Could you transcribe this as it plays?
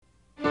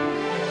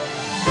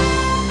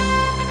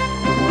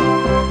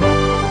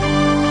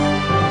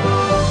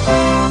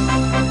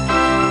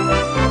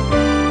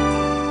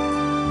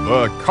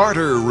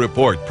Carter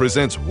Report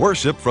presents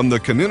worship from the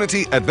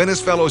Community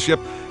Adventist Fellowship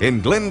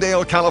in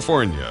Glendale,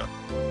 California.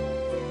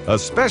 A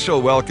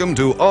special welcome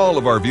to all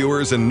of our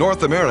viewers in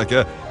North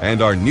America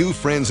and our new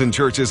friends and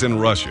churches in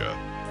Russia.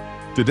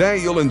 Today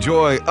you'll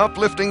enjoy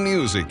uplifting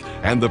music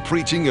and the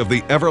preaching of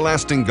the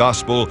everlasting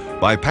gospel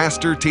by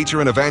pastor, teacher,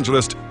 and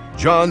evangelist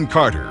John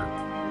Carter.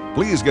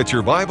 Please get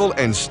your Bible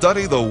and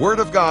study the Word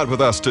of God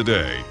with us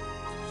today.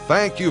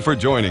 Thank you for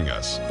joining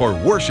us for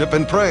worship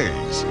and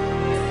praise.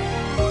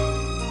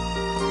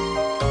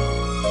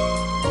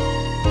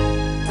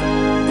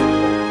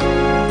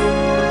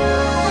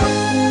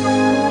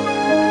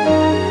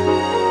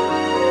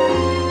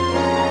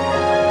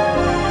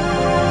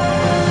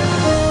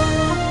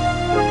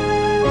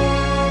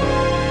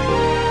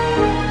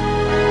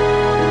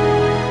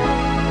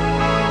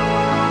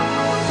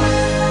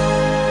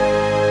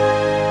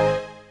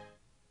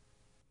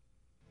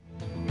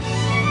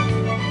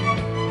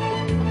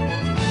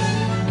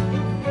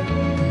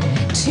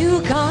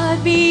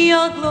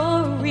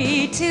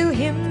 To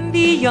Him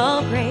be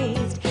all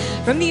praised,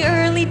 from the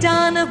early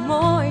dawn of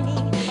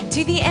morning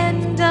to the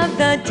end of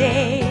the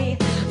day.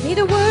 May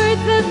the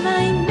words of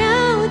my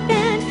mouth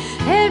and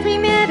every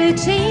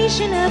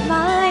meditation of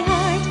my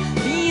heart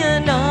be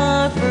an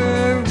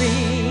offering.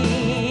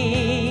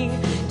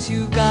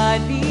 To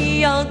God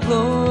be all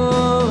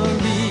glory.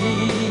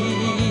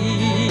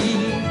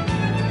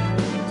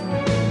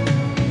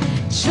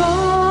 Joy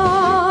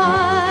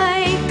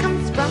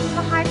comes from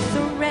the heart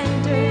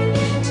surrendered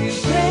to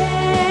praise.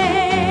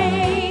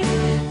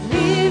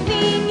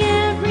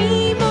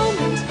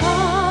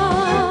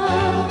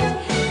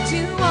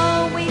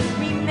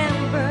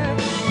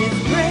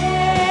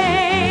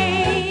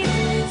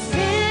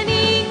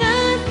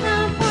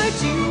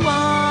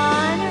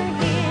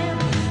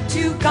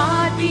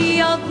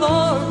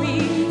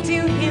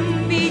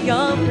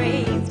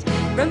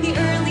 From the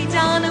early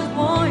dawn of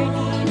morning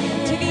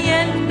to the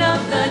end of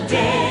the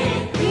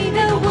day, may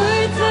the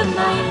words of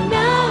my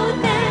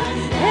mouth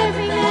and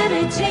every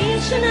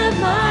meditation of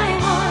my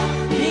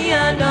heart be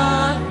an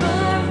offering.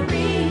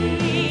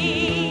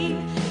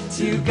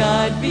 To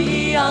God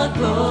be all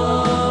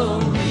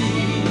glory.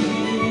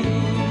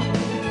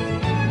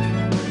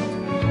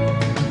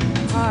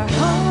 Our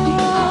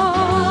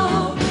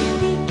hope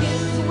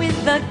begins with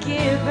the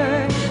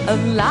giver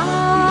of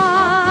life.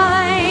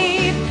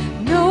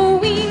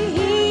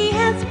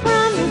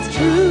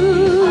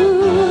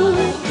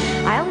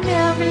 I'll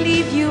never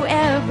leave you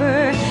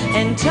ever,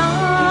 and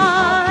time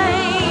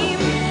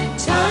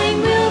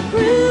will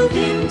prove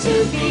Him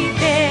to be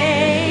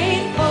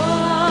faithful.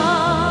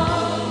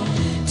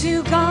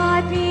 To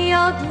God be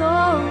all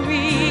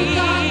glory.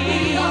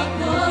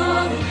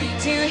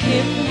 To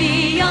Him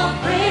be all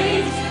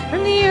praise,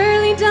 from the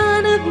early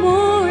dawn of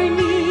morning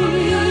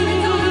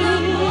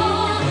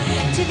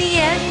to the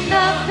end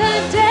of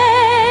the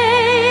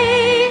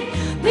day.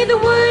 May the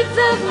words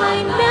of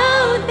my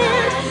mouth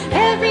and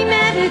every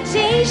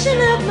meditation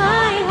of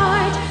my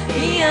heart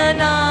be an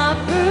offering.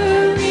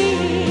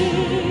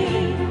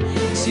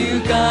 To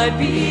God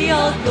be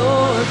all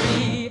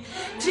glory.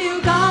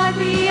 To God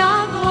be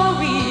all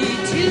glory.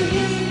 To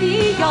Him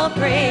be all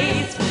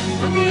praise,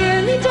 from the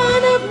early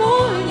dawn of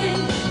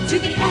morning to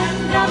the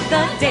end of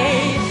the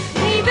day.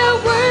 May the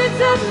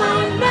words of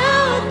my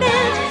mouth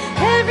and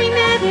every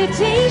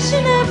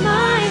meditation of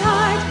my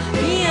heart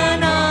be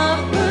an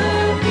offering.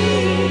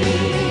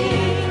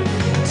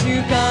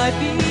 To God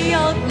be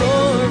all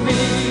glory.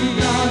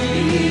 God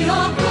be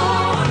all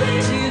glory.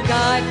 To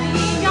God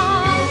be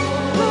all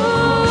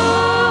glory.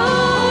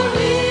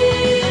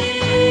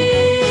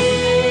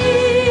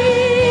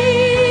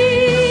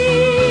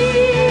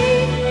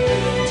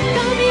 To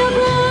God be all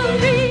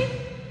glory.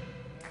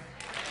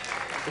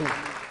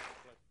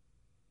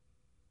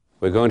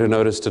 We're going to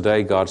notice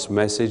today God's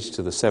message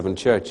to the seven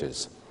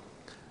churches.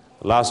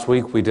 Last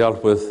week we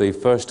dealt with the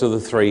first of the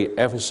three,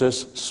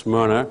 Ephesus,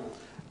 Smyrna,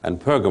 and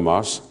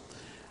Pergamos.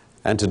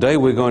 And today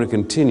we're going to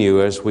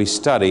continue as we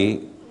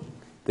study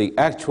the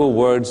actual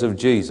words of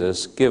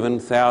Jesus given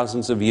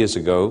thousands of years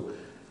ago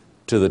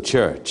to the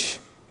church.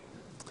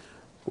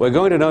 We're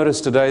going to notice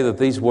today that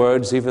these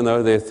words, even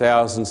though they're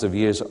thousands of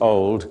years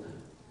old,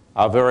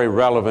 are very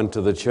relevant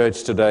to the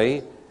church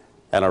today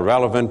and are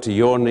relevant to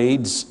your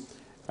needs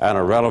and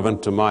are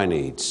relevant to my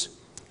needs.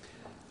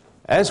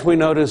 As we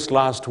noticed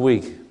last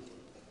week,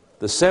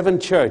 the seven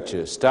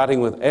churches,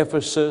 starting with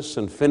Ephesus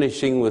and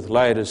finishing with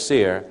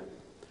Laodicea,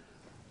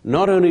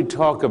 not only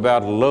talk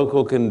about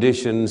local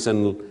conditions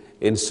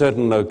in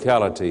certain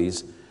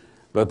localities,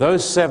 but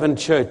those seven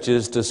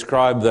churches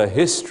describe the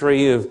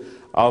history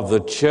of the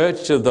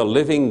church of the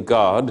living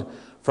God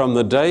from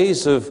the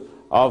days of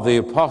the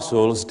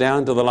apostles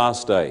down to the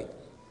last day.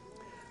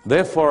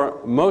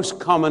 Therefore, most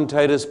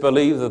commentators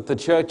believe that the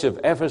church of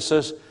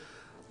Ephesus,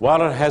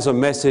 while it has a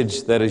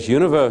message that is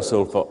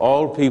universal for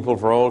all people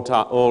for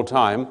all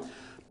time,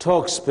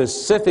 talks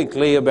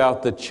specifically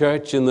about the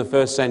church in the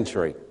first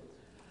century,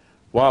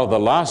 while the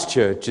last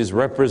church is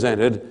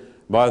represented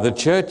by the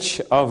church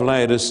of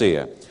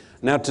Laodicea.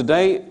 Now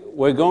today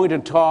we're going to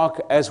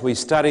talk as we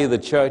study the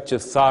church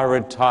of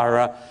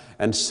Thyatira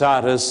and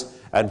Sardis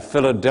and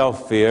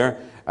Philadelphia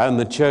and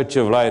the church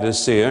of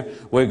Laodicea.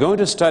 We're going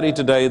to study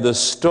today the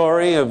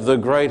story of the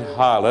great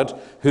harlot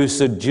who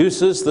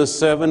seduces the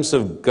servants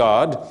of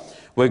God.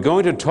 We're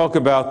going to talk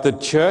about the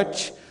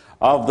church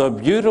of the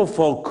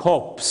beautiful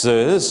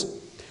corpses.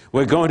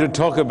 We're going to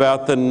talk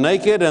about the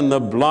naked and the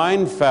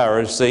blind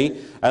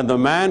Pharisee and the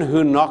man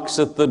who knocks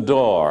at the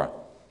door.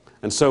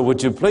 And so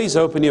would you please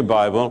open your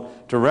Bible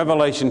to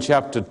Revelation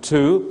chapter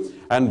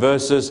 2 and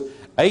verses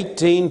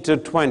 18 to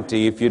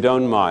 20, if you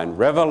don't mind.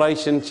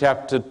 Revelation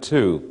chapter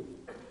 2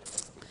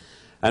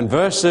 and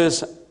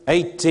verses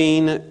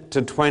 18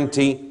 to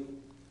 20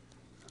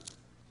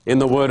 in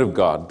the Word of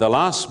God, the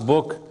last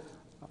book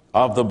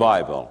of the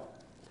Bible.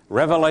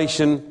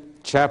 Revelation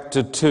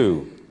chapter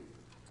 2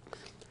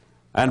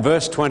 and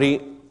verse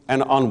 20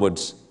 and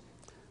onwards.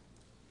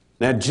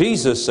 Now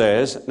Jesus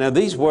says, now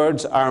these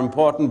words are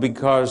important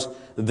because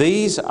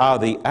these are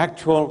the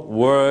actual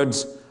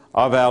words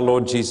of our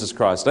Lord Jesus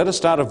Christ. Let us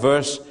start at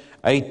verse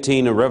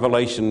 18 of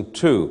Revelation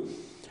 2.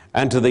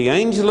 And to the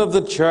angel of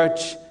the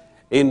church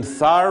in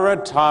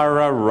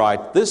Thyatira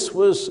write. This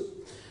was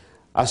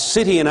a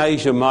city in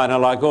Asia Minor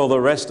like all the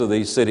rest of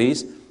these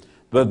cities,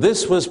 but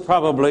this was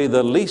probably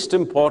the least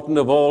important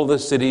of all the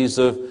cities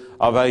of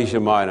Asia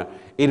Minor.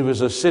 It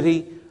was a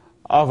city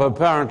of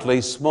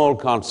apparently small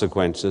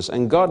consequences.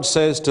 And God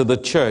says to the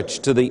church,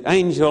 to the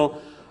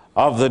angel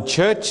of the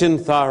church in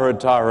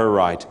Thyatira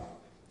write,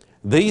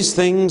 these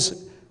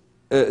things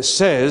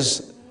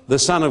says the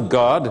Son of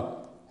God,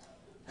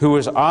 who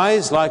has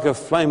eyes like a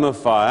flame of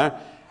fire,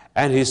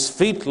 and his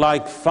feet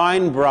like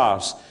fine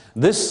brass.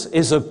 This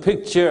is a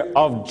picture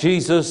of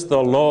Jesus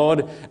the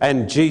Lord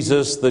and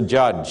Jesus the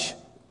Judge.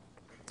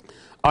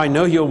 I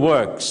know your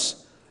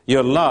works,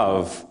 your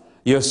love,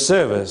 your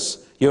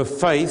service, your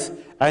faith,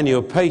 and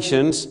your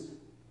patience.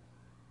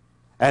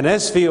 And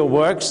as for your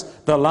works,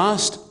 the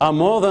last are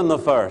more than the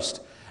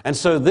first. And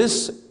so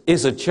this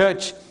is a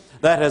church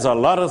that has a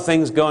lot of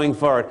things going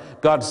for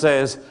it. God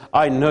says,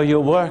 I know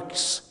your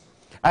works,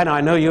 and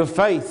I know your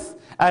faith,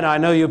 and I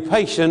know your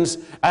patience,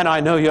 and I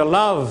know your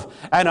love,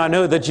 and I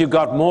know that you've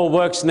got more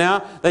works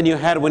now than you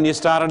had when you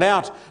started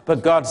out.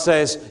 But God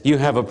says, you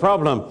have a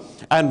problem.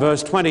 And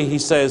verse 20, he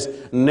says,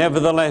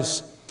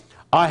 nevertheless,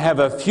 I have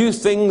a few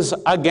things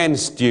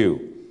against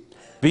you,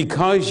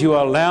 because you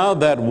allow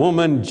that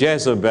woman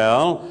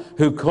Jezebel,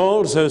 who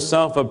calls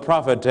herself a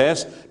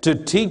prophetess, to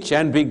teach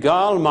and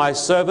beguile my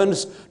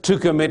servants to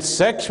commit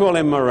sexual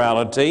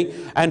immorality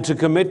and to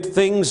commit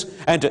things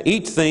and to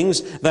eat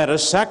things that are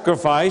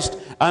sacrificed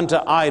unto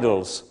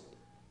idols.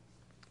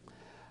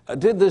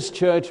 Did this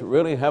church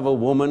really have a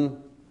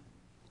woman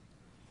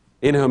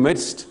in her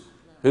midst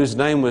whose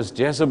name was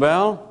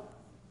Jezebel?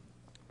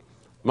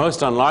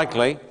 Most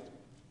unlikely.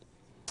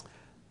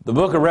 The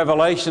book of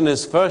Revelation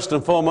is first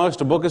and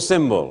foremost a book of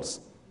symbols.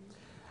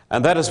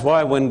 And that is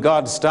why when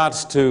God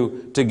starts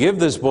to give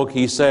this book,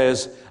 he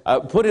says,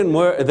 put in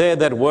there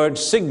that word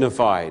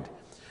signified.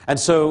 And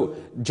so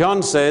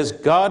John says,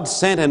 God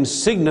sent and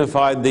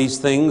signified these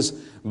things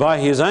by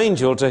his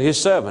angel to his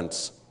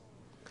servants.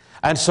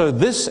 And so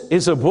this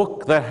is a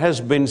book that has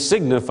been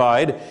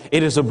signified.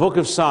 It is a book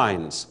of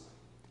signs.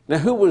 Now,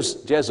 who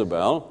was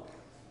Jezebel?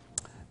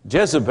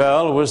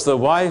 Jezebel was the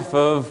wife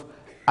of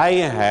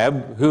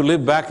Ahab, who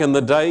lived back in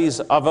the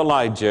days of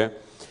Elijah.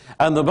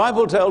 And the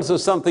Bible tells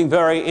us something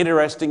very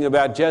interesting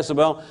about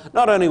Jezebel.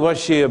 Not only was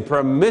she a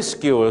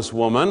promiscuous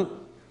woman,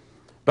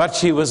 but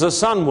she was a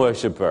sun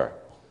worshiper.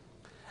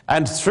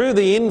 And through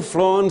the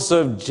influence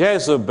of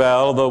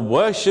Jezebel, the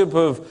worship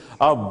of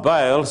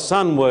Baal,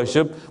 sun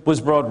worship,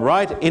 was brought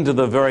right into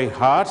the very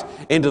heart,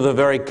 into the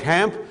very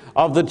camp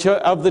of the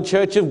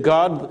church of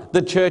God,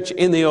 the church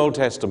in the Old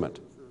Testament.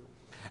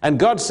 And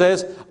God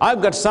says,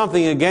 I've got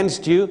something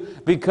against you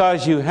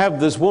because you have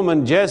this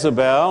woman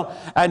Jezebel,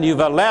 and you've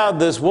allowed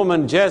this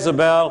woman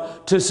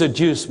Jezebel to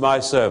seduce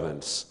my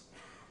servants.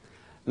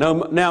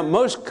 Now,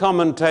 most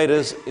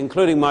commentators,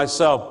 including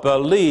myself,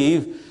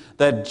 believe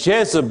that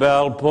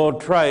Jezebel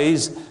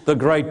portrays the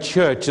great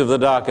church of the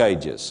Dark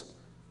Ages.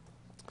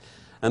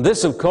 And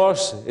this, of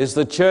course, is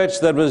the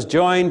church that was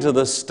joined to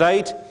the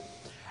state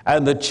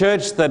and the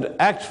church that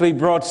actually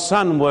brought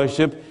sun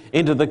worship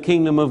into the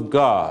kingdom of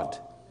God.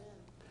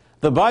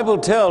 The Bible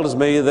tells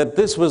me that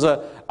this was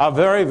a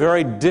very,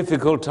 very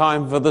difficult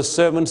time for the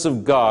servants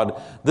of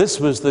God. This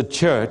was the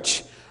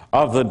church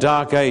of the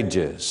Dark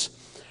Ages.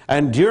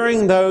 And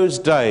during those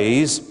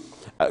days,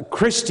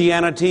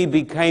 Christianity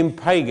became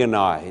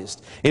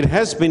paganized. It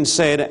has been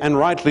said, and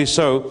rightly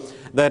so,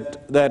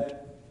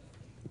 that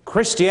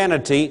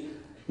Christianity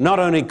not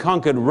only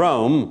conquered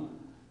Rome,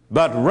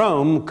 but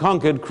Rome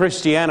conquered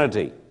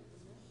Christianity.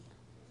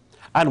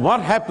 And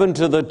what happened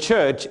to the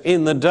church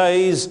in the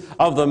days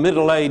of the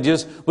Middle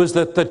Ages was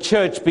that the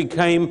church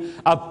became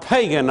a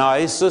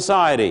paganized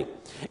society.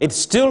 It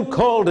still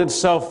called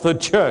itself the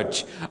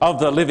church of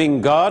the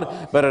living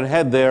God, but it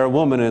had there a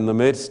woman in the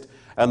midst,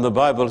 and the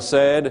Bible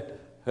said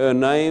Her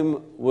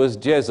name was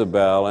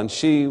Jezebel, and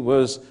she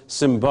was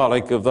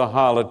symbolic of the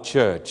harlot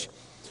church.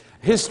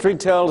 History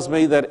tells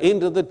me that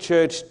into the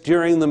church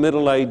during the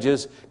Middle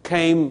Ages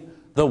came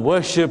the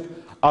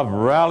worship of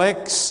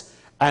relics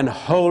and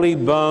holy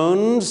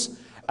bones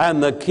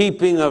and the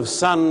keeping of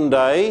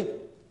Sunday.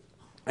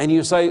 And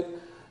you say,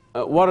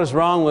 what is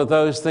wrong with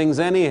those things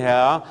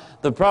anyhow?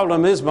 The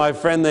problem is, my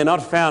friend, they're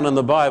not found in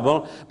the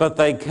Bible, but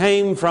they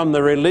came from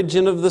the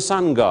religion of the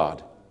sun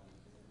god.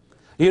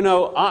 You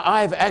know,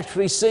 I've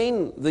actually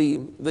seen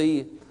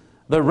the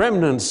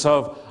remnants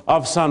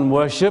of sun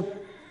worship.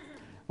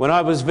 When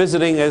I was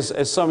visiting,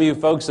 as some of you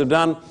folks have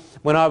done,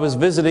 when I was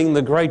visiting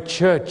the great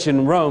church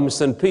in Rome,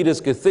 St.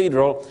 Peter's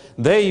Cathedral,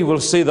 there you will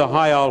see the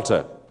high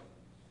altar.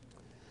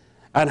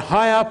 And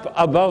high up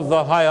above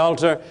the high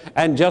altar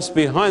and just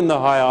behind the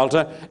high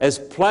altar, as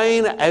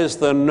plain as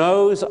the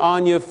nose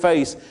on your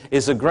face,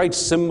 is a great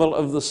symbol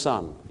of the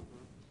sun.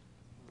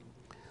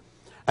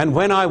 And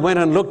when I went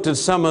and looked at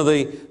some of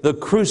the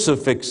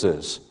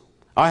crucifixes,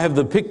 I have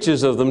the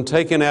pictures of them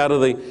taken out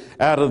of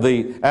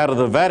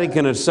the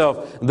Vatican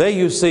itself. There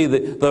you see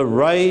the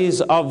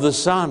rays of the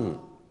sun.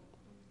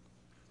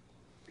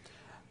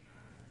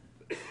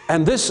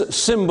 And this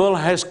symbol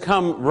has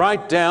come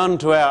right down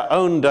to our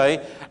own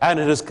day, and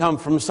it has come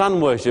from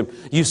sun worship.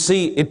 You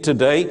see it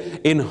today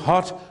in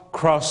hot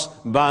cross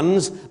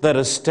buns that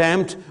are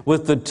stamped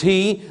with the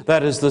T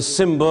that is the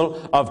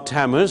symbol of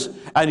Tammuz,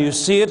 and you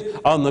see it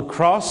on the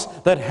cross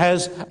that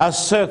has a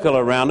circle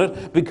around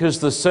it because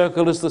the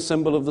circle is the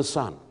symbol of the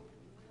sun.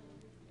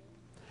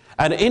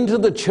 And into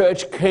the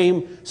church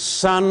came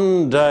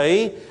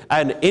Sunday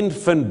and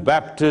infant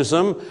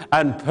baptism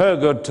and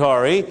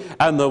purgatory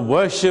and the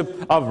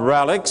worship of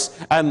relics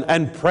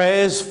and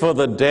prayers for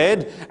the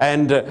dead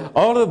and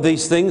all of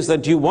these things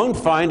that you won't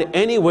find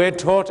anywhere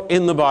taught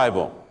in the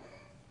Bible.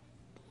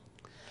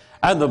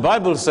 And the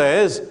Bible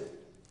says,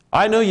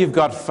 I know you've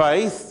got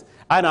faith,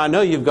 and I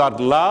know you've got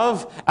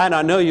love, and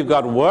I know you've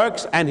got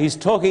works, and he's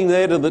talking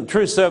there to the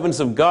true servants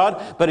of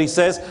God, but he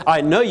says,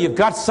 I know you've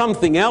got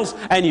something else,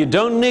 and you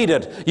don't need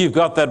it. You've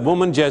got that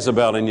woman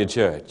Jezebel in your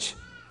church.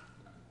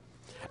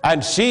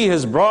 And she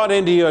has brought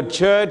into your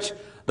church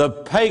the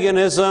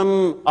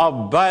paganism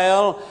of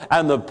Baal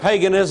and the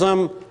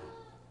paganism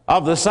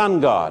of the sun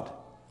god.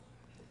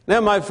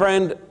 Now, my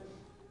friend,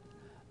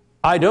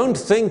 I don't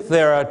think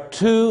there are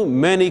too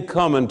many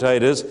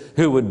commentators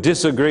who would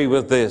disagree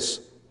with this.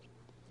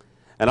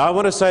 And I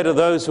want to say to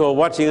those who are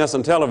watching us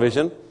on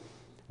television,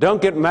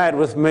 don't get mad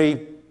with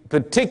me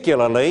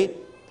particularly,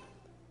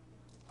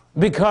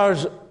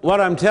 because what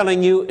I'm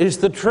telling you is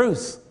the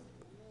truth.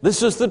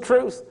 This is the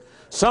truth.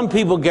 Some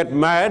people get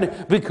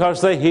mad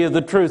because they hear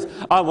the truth.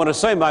 I want to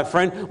say, my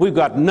friend, we've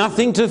got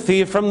nothing to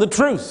fear from the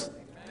truth.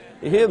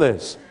 You hear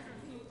this?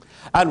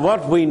 And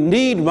what we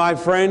need, my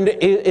friend,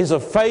 is a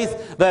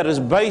faith that is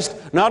based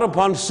not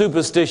upon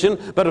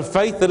superstition, but a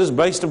faith that is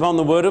based upon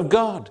the Word of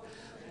God.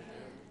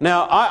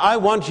 Now, I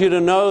want you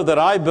to know that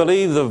I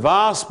believe the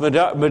vast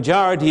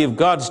majority of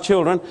God's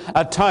children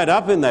are tied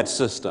up in that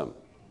system.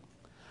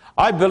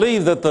 I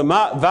believe that the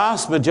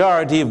vast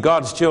majority of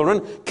God's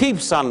children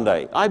keep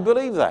Sunday. I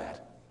believe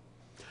that.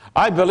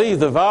 I believe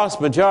the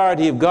vast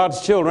majority of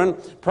God's children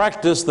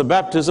practice the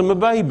baptism of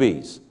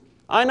babies.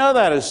 I know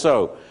that is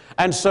so.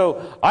 And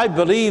so I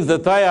believe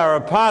that they are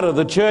a part of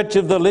the church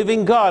of the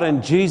living God,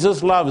 and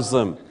Jesus loves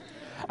them.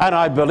 And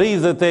I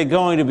believe that they're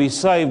going to be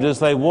saved as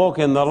they walk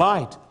in the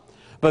light.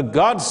 But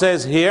God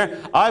says here,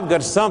 I've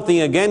got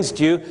something against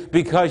you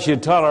because you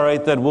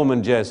tolerate that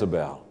woman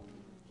Jezebel.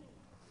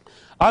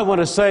 I want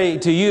to say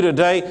to you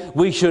today,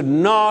 we should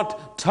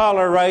not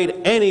tolerate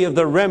any of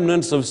the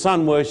remnants of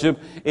sun worship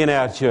in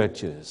our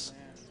churches.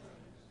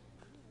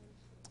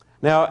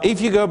 Now,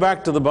 if you go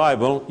back to the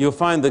Bible, you'll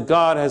find that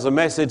God has a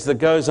message that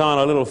goes on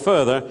a little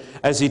further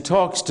as he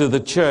talks to the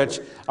church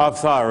of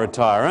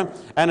Thyatira,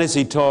 and as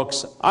he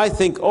talks, I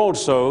think,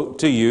 also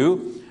to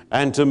you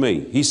and to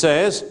me. He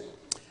says,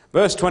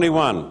 verse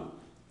 21,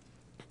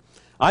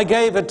 I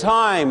gave a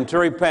time to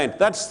repent.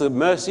 That's the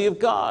mercy of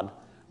God.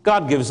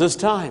 God gives us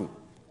time.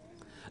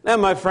 Now,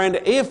 my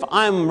friend, if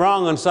I'm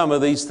wrong on some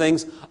of these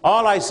things,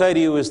 all I say to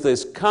you is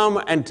this: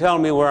 come and tell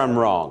me where I'm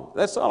wrong.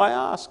 That's all I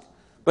ask.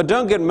 But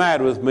don't get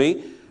mad with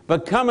me,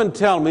 but come and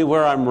tell me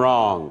where I'm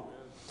wrong.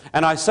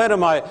 And I say to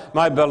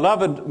my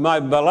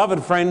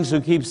beloved friends who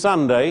keep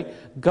Sunday,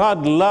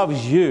 God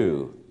loves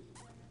you.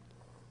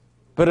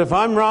 But if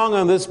I'm wrong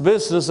on this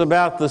business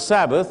about the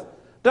Sabbath,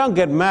 don't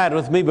get mad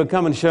with me, but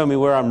come and show me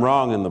where I'm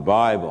wrong in the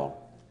Bible.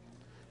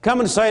 Come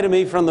and say to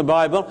me from the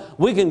Bible,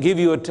 we can give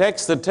you a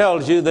text that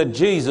tells you that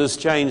Jesus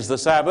changed the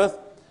Sabbath.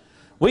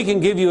 We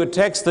can give you a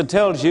text that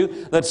tells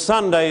you that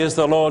Sunday is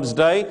the Lord's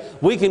day.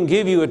 We can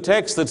give you a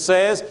text that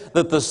says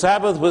that the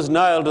Sabbath was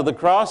nailed to the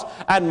cross.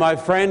 And my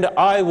friend,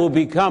 I will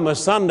become a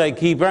Sunday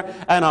keeper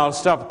and I'll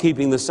stop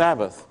keeping the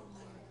Sabbath.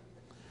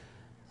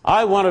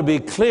 I want to be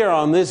clear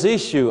on this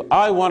issue.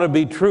 I want to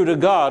be true to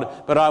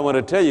God. But I want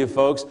to tell you,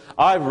 folks,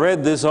 I've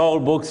read this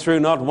old book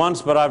through not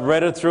once, but I've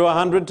read it through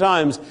 100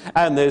 times.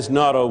 And there's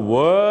not a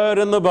word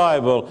in the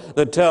Bible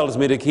that tells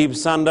me to keep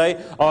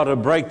Sunday or to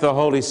break the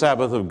holy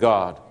Sabbath of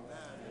God.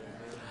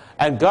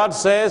 And God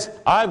says,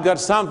 I've got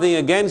something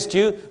against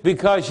you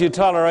because you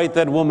tolerate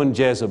that woman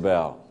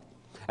Jezebel.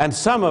 And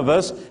some of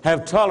us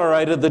have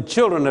tolerated the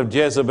children of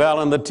Jezebel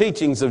and the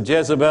teachings of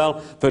Jezebel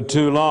for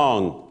too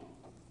long.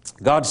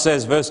 God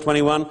says, verse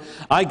 21,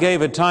 I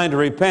gave her time to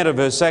repent of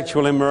her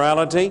sexual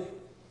immorality.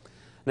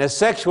 Now,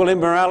 sexual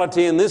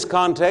immorality in this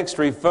context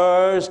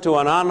refers to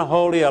an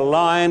unholy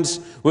alliance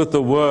with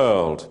the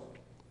world.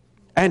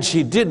 And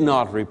she did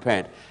not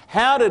repent.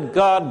 How did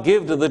God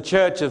give to the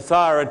church of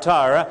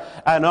Thyatira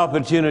an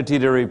opportunity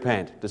to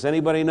repent? Does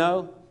anybody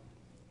know?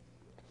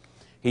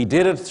 He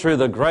did it through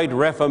the Great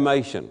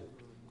Reformation.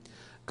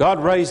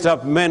 God raised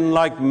up men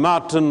like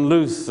Martin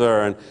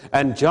Luther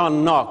and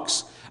John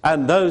Knox,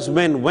 and those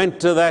men went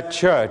to that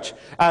church,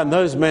 and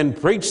those men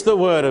preached the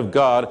Word of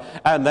God,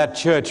 and that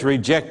church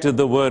rejected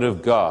the Word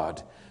of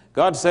God.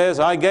 God says,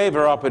 I gave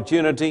her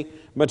opportunity,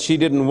 but she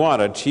didn't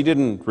want it. She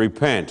didn't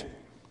repent.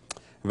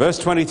 Verse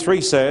 23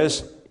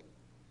 says,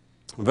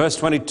 verse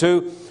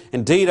 22,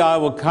 indeed I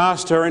will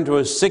cast her into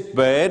a sick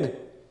bed,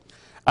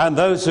 and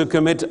those who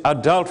commit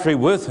adultery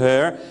with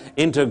her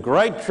into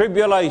great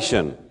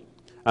tribulation,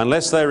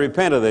 unless they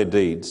repent of their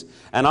deeds.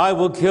 And I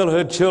will kill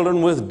her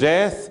children with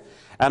death,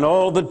 and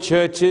all the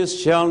churches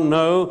shall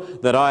know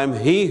that I am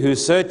he who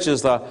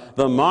searches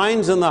the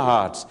minds and the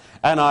hearts,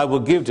 and I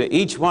will give to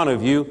each one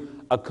of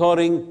you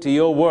according to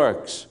your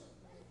works.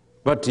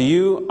 But to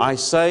you I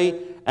say,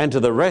 and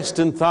to the rest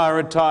in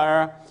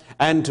Thyatira,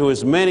 and to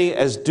as many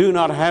as do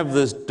not have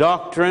this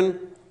doctrine,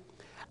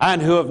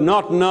 and who have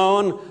not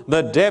known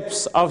the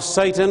depths of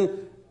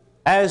Satan,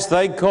 as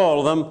they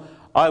call them,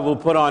 I will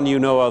put on you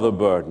no other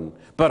burden.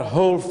 But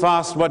hold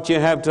fast what you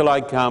have till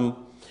I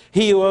come.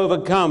 He who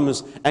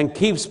overcomes and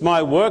keeps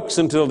my works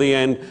until the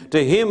end,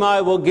 to him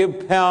I will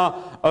give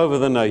power over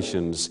the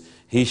nations.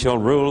 He shall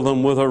rule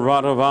them with a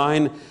rod of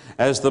iron,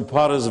 as the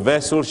potter's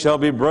vessel shall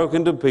be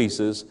broken to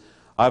pieces.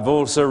 I've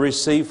also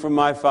received from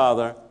my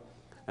Father,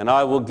 and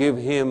I will give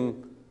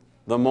him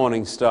the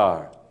morning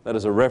star. That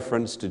is a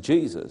reference to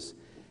Jesus.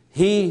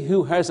 He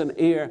who has an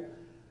ear,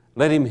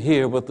 let him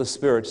hear what the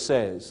Spirit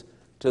says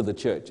to the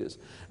churches.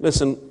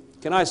 Listen,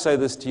 can I say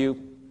this to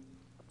you?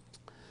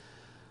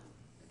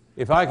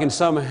 If I can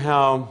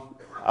somehow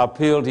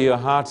appeal to your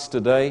hearts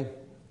today,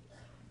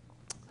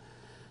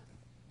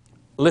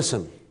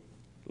 listen,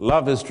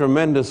 love is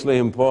tremendously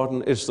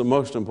important. It's the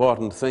most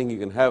important thing you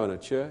can have in a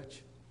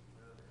church.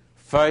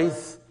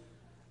 Faith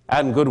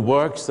and good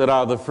works that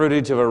are the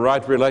fruitage of a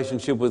right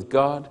relationship with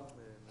God.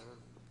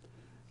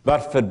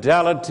 But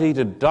fidelity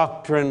to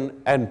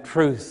doctrine and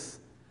truth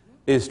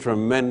is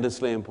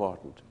tremendously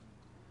important.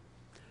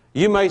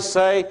 You may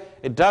say,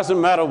 it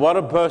doesn't matter what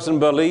a person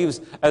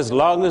believes as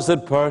long as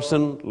that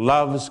person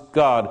loves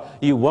God.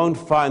 You won't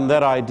find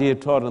that idea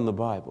taught in the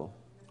Bible.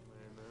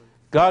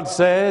 God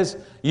says,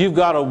 you've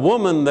got a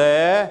woman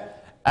there,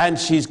 and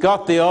she's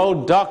got the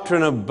old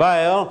doctrine of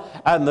Baal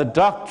and the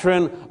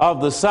doctrine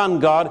of the sun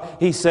god.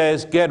 He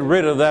says, get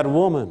rid of that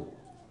woman.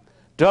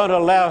 Don't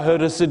allow her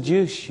to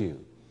seduce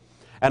you.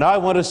 And I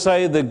want to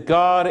say that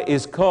God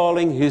is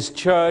calling His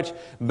church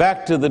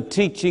back to the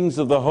teachings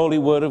of the Holy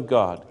Word of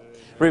God.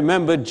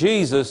 Remember,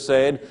 Jesus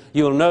said,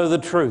 you'll know the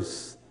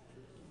truth,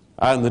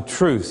 and the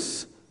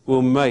truth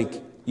will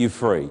make you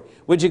free.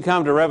 Would you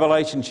come to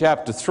Revelation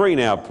chapter 3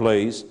 now,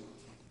 please?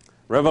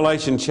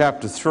 Revelation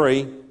chapter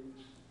 3.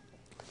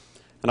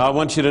 And I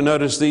want you to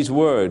notice these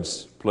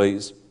words,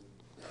 please.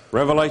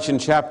 Revelation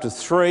chapter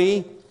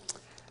 3,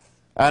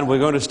 and we're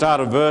going to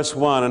start at verse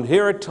 1. And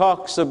here it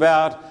talks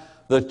about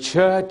the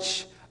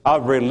church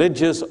of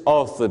religious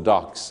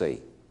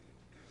orthodoxy.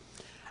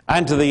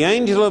 And to the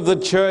angel of the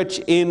church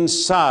in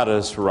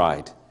Sardis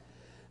write,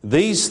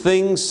 these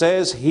things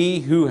says he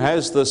who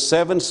has the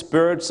 7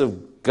 spirits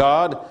of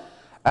God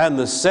and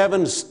the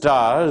 7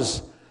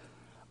 stars,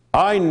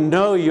 I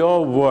know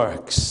your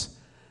works,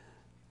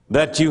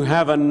 that you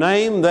have a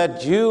name,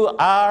 that you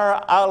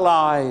are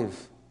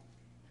alive,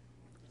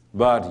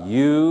 but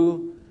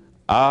you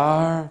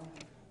are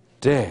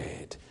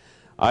dead.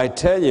 I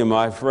tell you,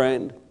 my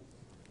friend,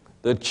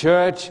 the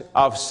church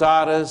of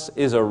Sardis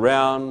is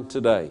around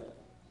today.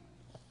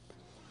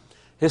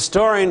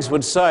 Historians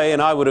would say,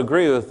 and I would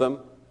agree with them,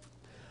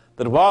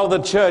 that while the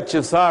church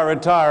of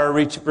Thyatira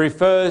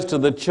refers to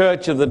the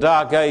church of the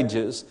Dark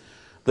Ages,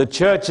 the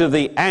church of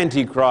the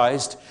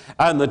Antichrist,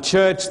 and the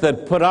church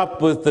that put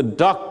up with the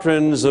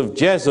doctrines of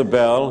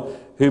Jezebel,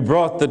 who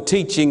brought the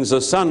teachings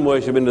of sun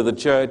worship into the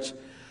church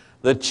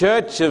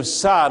of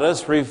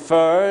Sardis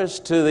refers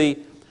to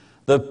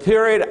the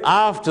period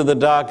after the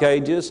Dark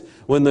Ages,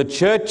 when the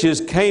churches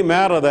came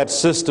out of that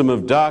system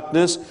of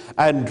darkness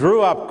and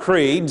drew up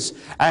creeds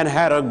and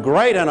had a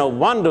great and a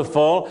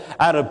wonderful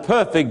and a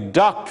perfect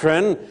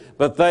doctrine,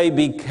 but they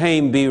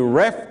became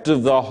bereft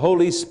of the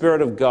Holy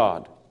Spirit of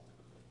God.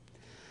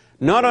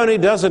 Not only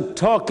does it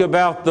talk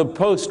about the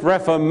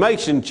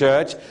post-Reformation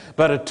church,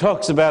 but it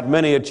talks about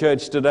many a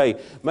church today.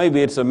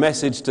 Maybe it's a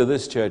message to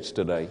this church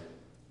today.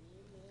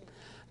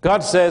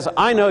 God says,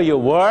 I know your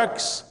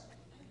works.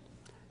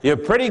 You're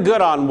pretty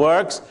good on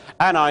works,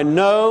 and I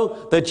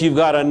know that you've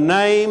got a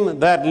name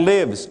that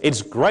lives.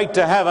 It's great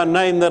to have a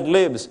name that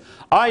lives.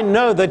 I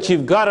know that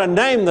you've got a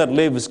name that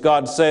lives,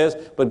 God says,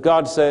 but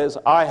God says,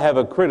 I have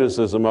a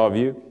criticism of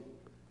you.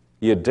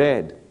 You're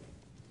dead.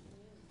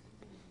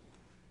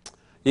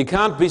 You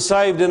can't be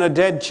saved in a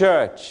dead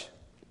church.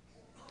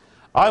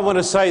 I want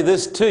to say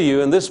this to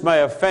you, and this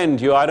may offend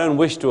you. I don't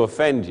wish to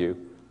offend you.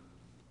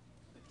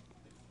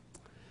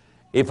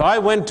 If I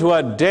went to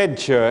a dead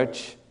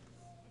church,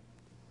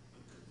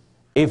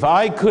 if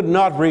I could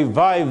not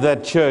revive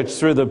that church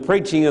through the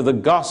preaching of the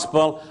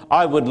gospel,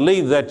 I would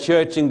leave that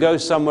church and go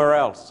somewhere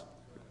else.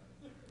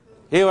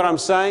 Hear what I'm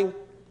saying?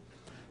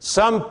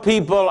 Some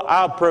people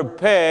are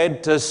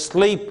prepared to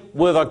sleep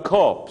with a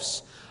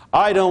corpse.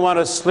 I don't want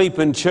to sleep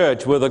in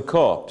church with a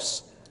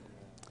corpse.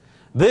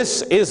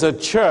 This is a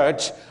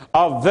church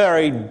of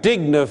very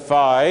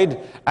dignified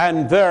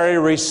and very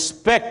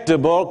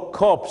respectable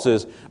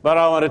corpses. But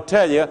I want to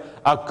tell you,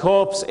 a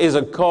corpse is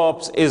a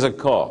corpse is a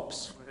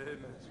corpse.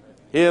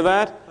 Hear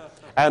that?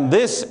 And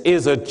this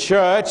is a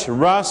church,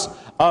 Russ,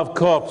 of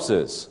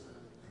corpses.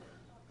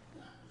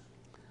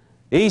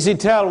 Easy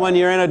tell when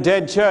you're in a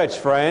dead church,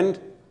 friend.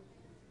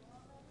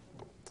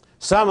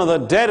 Some of the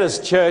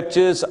deadest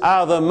churches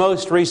are the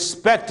most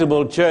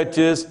respectable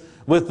churches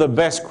with the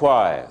best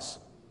choirs.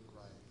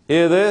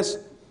 Hear this?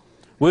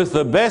 With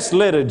the best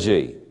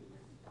liturgy,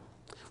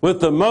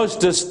 with the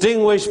most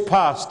distinguished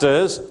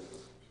pastors,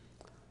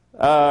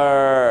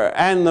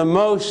 and the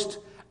most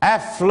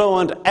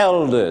affluent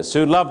elders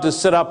who love to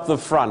sit up the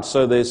front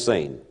so they're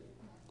seen.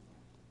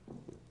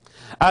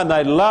 And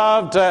they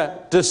love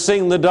to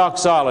sing the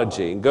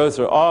doxology and go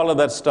through all of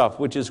that stuff,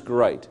 which is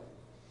great.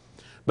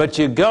 But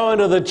you go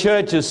into the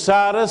church of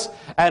Sardis,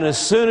 and as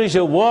soon as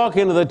you walk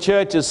into the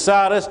church of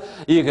Sardis,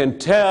 you can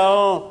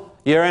tell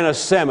you're in a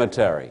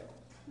cemetery.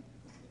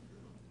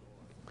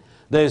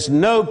 There's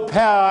no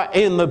power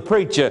in the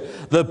preacher.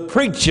 The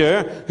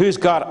preacher who's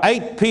got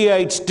 8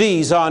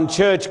 PhDs on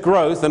church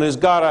growth and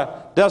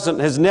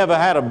has never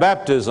had a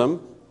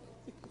baptism,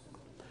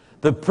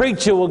 the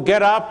preacher will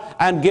get up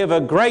and give a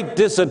great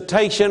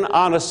dissertation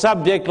on a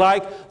subject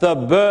like the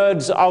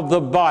birds of the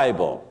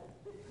Bible.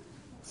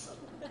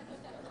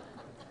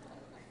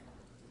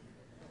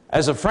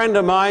 As a friend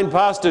of mine,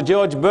 Pastor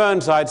George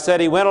Burnside, said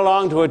he went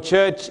along to a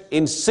church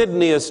in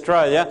Sydney,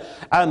 Australia,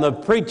 and the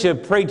preacher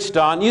preached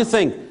on, you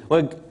think,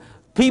 well,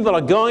 people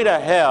are going to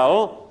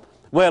hell,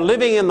 we're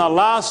living in the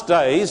last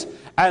days,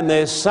 and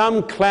there's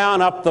some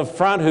clown up the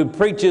front who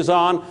preaches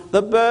on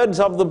the birds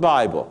of the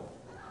Bible.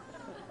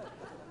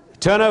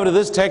 Turn over to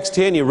this text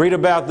here and you read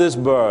about this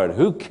bird.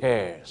 Who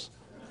cares?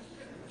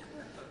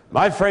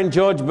 My friend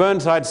George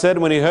Burnside said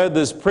when he heard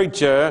this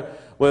preacher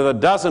with a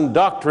dozen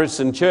doctorates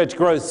in church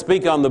growth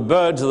speak on the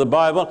birds of the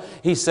Bible,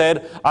 he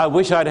said, I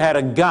wish I'd had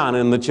a gun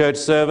in the church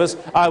service.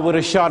 I would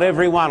have shot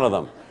every one of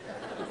them.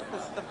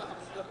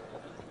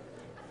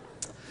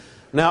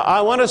 Now,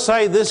 I want to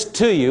say this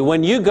to you.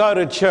 When you go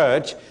to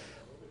church,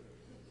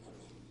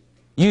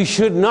 you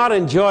should not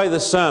enjoy the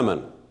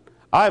sermon.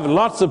 I have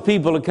lots of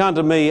people who come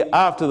to me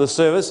after the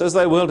service, as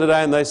they will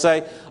today, and they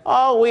say,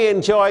 oh, we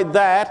enjoyed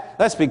that.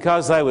 That's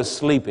because they were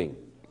sleeping.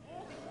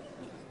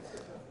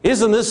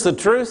 Isn't this the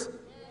truth?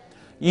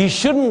 You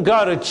shouldn't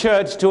go to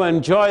church to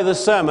enjoy the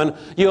sermon.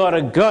 You ought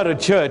to go to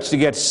church to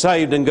get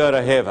saved and go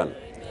to heaven.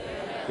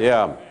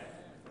 Yeah.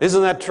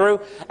 Isn't that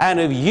true? And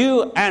if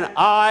you and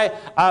I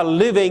are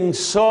living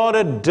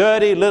sordid,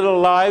 dirty little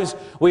lives,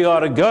 we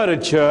ought to go to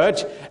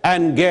church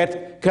and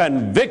get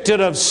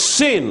convicted of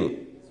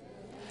sin.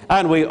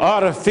 And we ought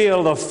to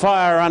feel the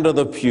fire under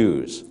the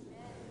pews.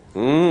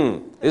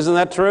 Isn't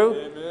that true?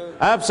 Amen.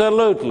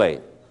 Absolutely.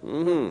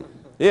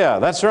 Yeah,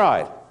 that's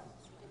right.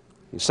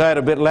 You say it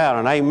a bit louder,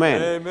 and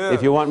amen, amen,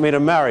 if you want me to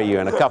marry you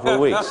in a couple of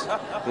weeks.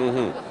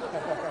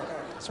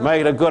 Let's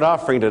make it a good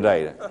offering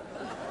today.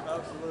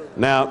 Absolutely.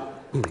 Now,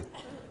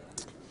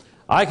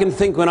 I can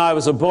think when I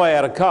was a boy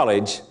out of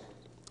college,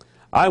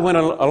 I went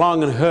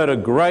along and heard a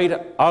great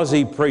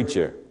Aussie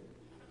preacher.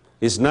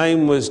 His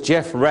name was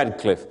Jeff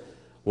Radcliffe,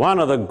 one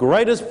of the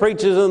greatest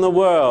preachers in the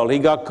world. He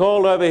got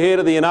called over here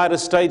to the United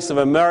States of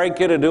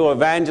America to do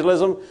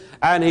evangelism,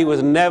 and he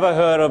was never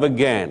heard of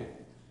again.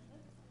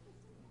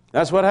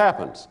 That's what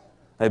happens.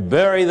 They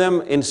bury them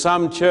in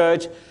some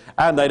church,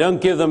 and they don't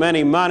give them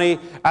any money,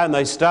 and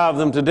they starve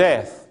them to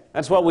death.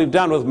 That's what we've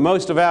done with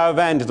most of our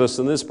evangelists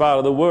in this part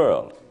of the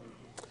world.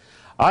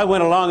 I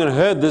went along and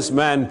heard this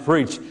man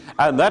preach,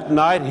 and that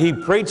night he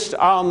preached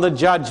on the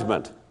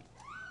judgment.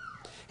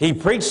 He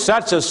preached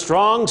such a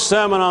strong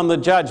sermon on the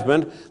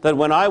judgment that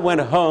when I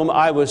went home,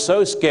 I was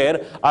so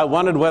scared, I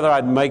wondered whether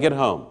I'd make it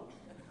home.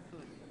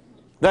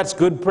 That's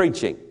good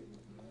preaching.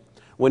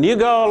 When you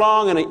go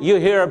along and you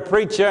hear a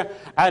preacher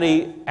and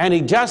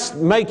he just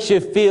makes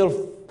you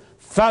feel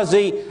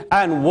fuzzy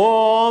and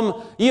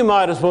warm, you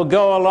might as well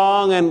go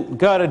along and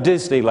go to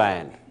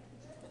Disneyland.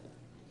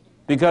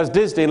 because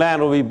Disneyland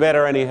will be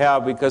better anyhow,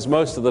 because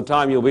most of the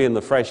time you'll be in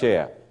the fresh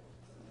air.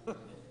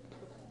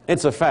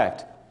 It's a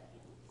fact.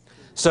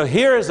 So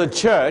here is a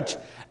church,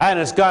 and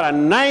it's got a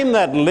name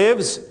that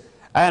lives,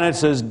 and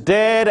it's as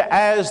dead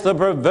as the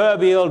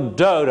proverbial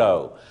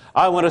dodo.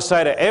 I want to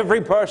say to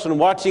every person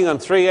watching on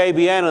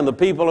 3ABN and the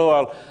people who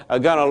are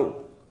going to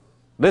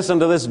listen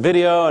to this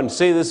video and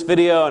see this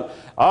video, and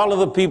all of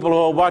the people who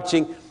are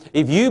watching,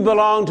 if you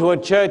belong to a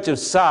church of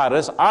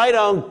Sardis, I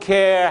don't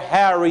care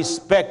how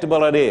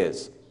respectable it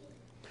is.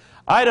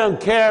 I don't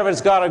care if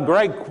it's got a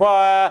great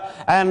choir,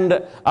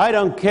 and I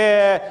don't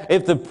care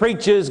if the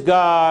preacher's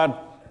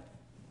got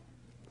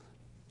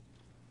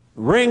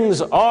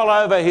rings all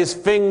over his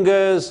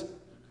fingers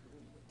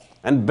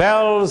and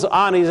bells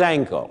on his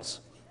ankles.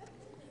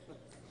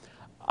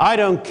 I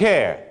don't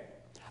care.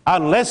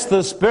 Unless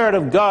the Spirit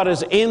of God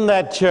is in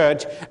that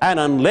church, and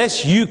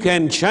unless you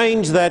can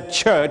change that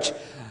church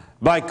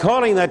by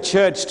calling that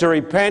church to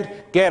repent,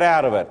 get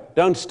out of it.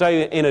 Don't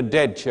stay in a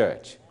dead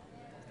church.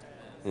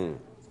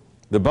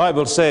 The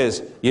Bible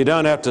says you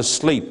don't have to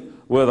sleep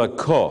with a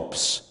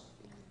corpse.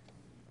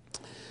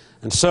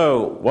 And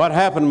so, what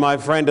happened, my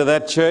friend, to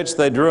that church?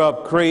 They drew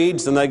up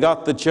creeds, and they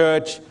got the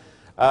church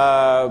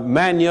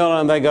manual,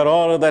 and they got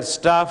all of that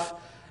stuff,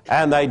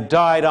 and they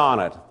died on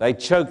it. They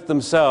choked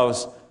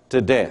themselves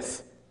to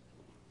death.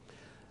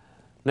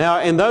 Now,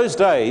 in those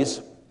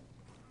days,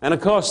 and of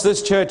course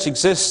this church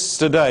exists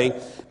today,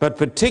 but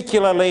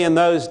particularly in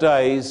those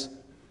days,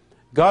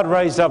 God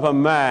raised up a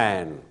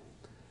man.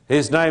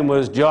 His name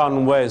was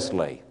John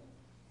Wesley.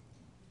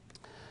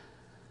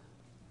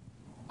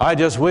 I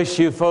just wish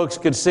you folks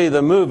could see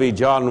the movie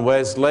John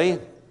Wesley.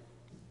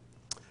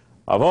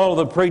 Of all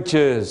the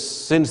preachers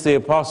since the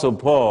Apostle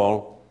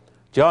Paul,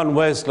 John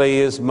Wesley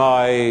is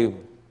my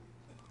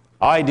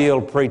ideal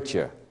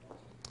preacher.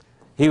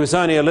 He was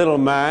only a little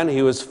man.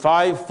 He was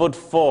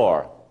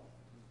 5'4".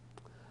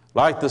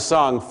 Like the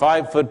song,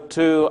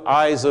 5'2",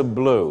 eyes are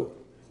blue.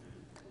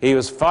 He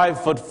was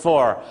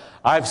 5'4".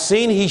 I've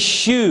seen his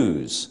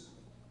shoes,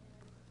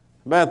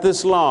 about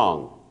this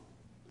long.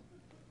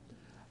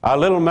 A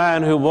little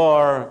man who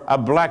wore a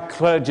black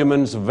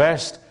clergyman's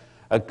vest,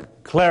 a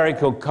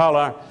clerical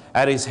collar,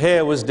 and his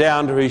hair was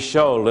down to his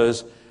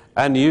shoulders,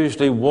 and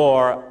usually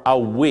wore a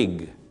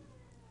wig,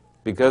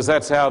 because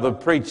that's how the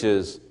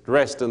preachers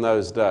dressed in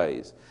those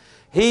days.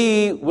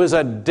 He was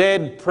a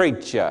dead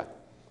preacher.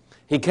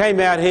 He came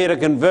out here to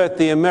convert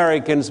the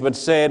Americans, but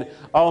said,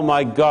 "Oh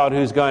my God,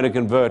 who's going to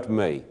convert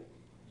me?"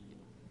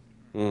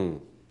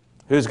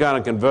 Who's going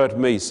to convert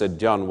me, said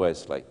John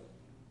Wesley.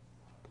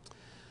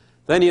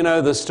 Then you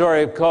know the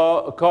story, of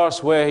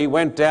course, where he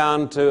went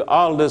down to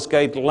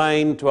Aldersgate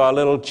Lane to our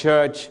little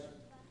church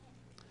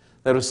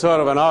that was sort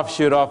of an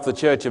offshoot off the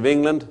Church of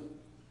England,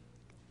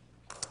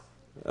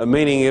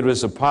 meaning it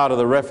was a part of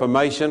the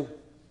Reformation.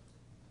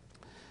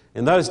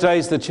 In those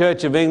days, the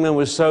Church of England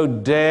was so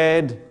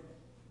dead,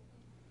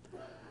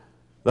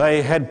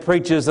 they had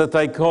preachers that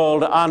they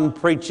called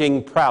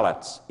unpreaching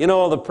prelates. You know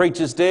all the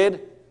preachers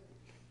did?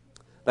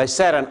 They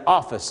sat in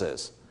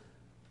offices.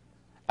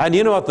 And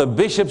you know what the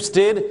bishops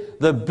did?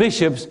 The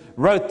bishops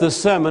wrote the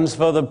sermons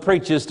for the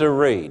preachers to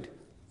read.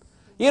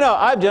 You know,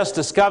 I've just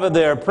discovered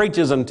there are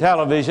preachers on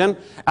television,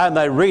 and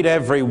they read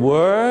every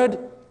word,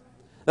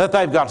 that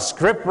they've got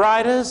script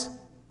writers.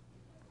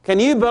 Can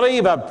you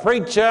believe a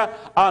preacher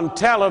on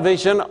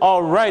television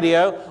or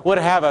radio would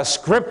have a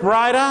script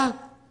writer?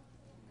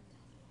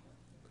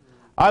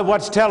 I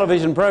watch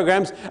television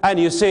programs, and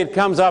you see it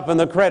comes up in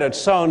the credits,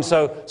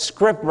 so-and-so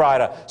script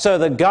writer. So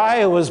the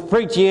guy who was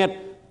preaching it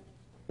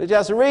was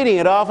just reading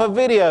it off a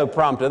video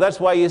prompter. That's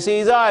why you see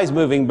his eyes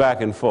moving back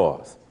and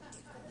forth.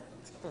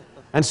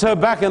 And so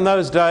back in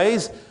those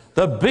days,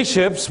 the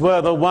bishops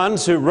were the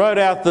ones who wrote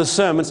out the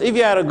sermons. If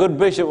you had a good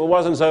bishop, it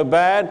wasn't so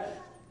bad.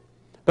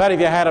 But if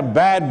you had a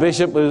bad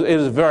bishop, it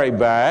was very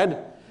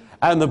bad.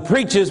 And the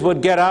preachers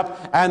would get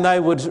up and they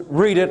would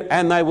read it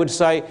and they would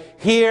say,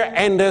 "Here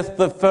endeth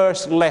the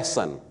first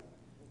lesson."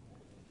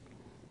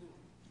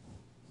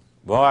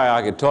 Boy,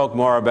 I could talk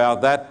more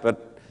about that,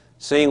 but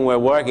seeing we're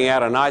working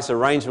out a nice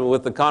arrangement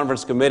with the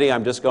conference committee,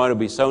 I'm just going to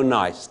be so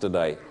nice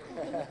today.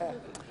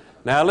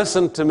 Now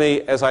listen to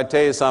me as I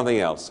tell you something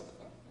else.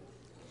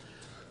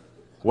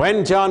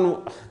 When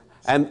John,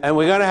 and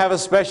we're going to have a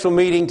special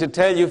meeting to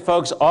tell you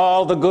folks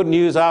all the good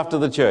news after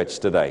the church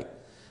today.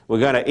 We're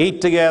going to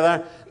eat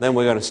together, then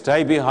we're going to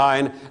stay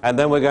behind, and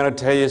then we're going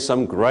to tell you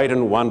some great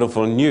and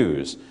wonderful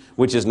news,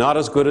 which is not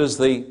as good as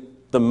the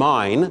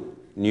mine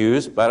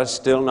news, but it's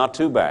still not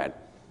too bad.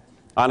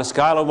 On a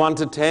scale of 1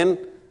 to 10,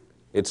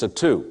 it's a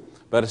 2,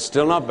 but it's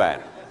still not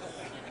bad.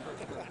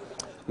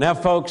 Now,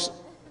 folks,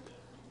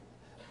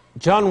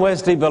 John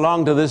Wesley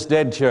belonged to this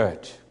dead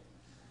church.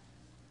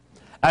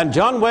 And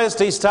John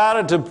Wesley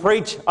started to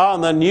preach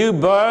on the new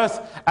birth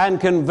and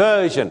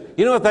conversion.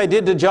 You know what they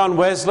did to John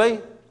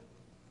Wesley?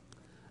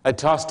 They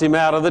tossed him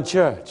out of the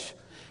church.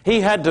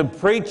 He had to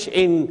preach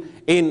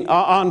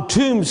on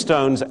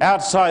tombstones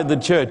outside the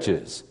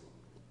churches.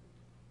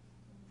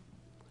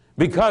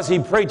 because he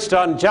preached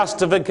on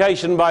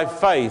justification by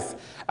faith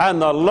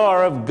and the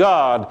law of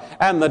God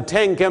and the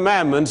Ten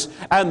Commandments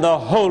and the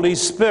Holy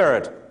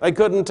Spirit. They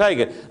couldn't take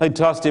it. They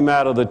tossed him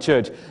out of the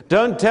church.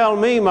 Don't tell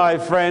me, my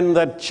friend,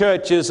 that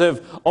churches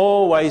have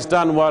always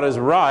done what is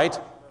right.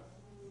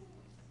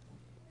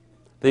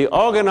 The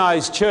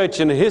organized church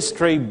in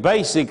history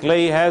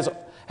basically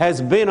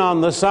has been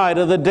on the side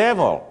of the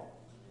devil.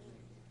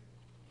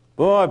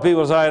 Boy,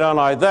 people say, I don't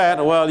like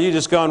that. Well, you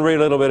just go and read a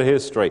little bit of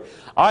history.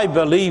 I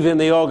believe in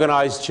the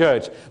organized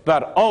church,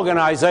 but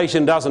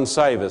organization doesn't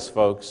save us,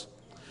 folks.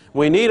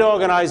 We need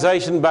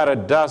organization, but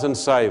it doesn't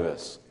save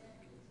us.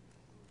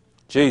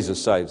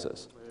 Jesus saves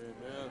us.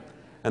 Amen.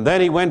 And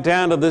then he went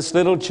down to this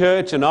little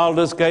church in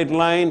Aldersgate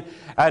Lane,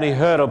 and he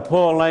heard a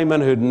poor layman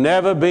who'd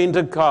never been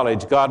to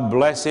college. God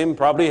bless him,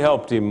 probably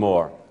helped him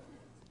more.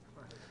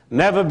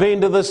 Never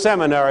been to the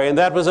seminary, and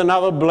that was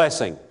another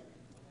blessing.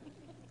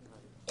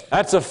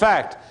 That's a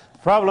fact.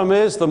 Problem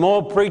is, the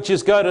more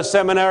preachers go to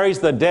seminaries,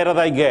 the deader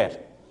they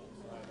get.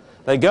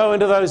 They go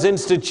into those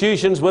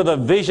institutions with a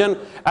vision,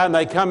 and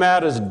they come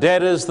out as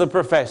dead as the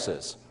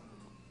professors.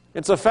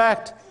 It's a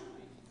fact.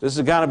 This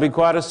is going to be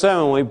quite a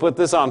sermon when we put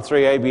this on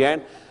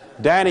 3ABN.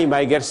 Danny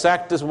may get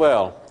sacked as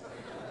well.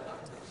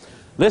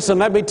 Listen,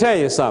 let me tell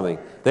you something.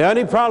 The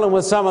only problem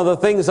with some of the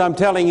things I'm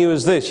telling you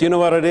is this. You know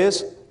what it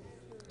is?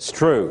 It's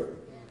true.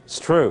 It's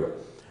true.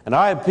 And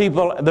I have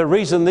people, the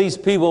reason these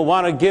people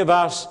want to give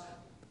us,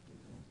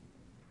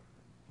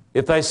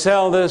 if they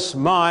sell this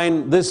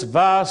mine, this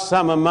vast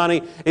sum of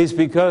money, is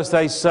because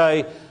they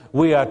say,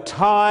 we are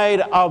tired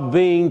of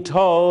being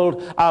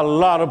told a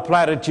lot of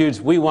platitudes.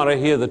 We want to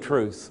hear the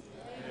truth.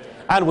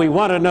 And we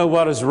want to know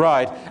what is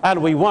right.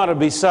 And we want to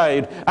be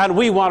saved. And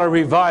we want a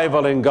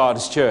revival in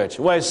God's church.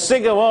 We're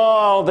sick of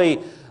all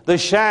the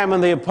sham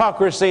and the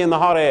hypocrisy and the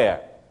hot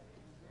air.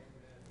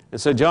 And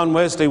so John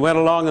Wesley went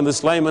along, and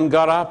this layman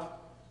got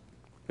up,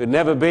 who'd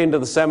never been to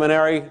the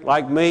seminary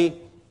like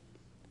me.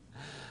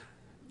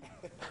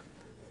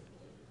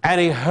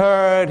 And he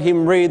heard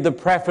him read the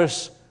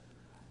preface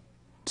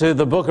to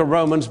the book of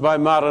Romans by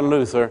Martin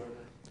Luther.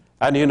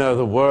 And you know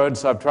the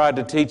words. I've tried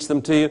to teach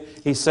them to you.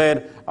 He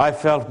said, I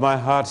felt my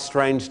heart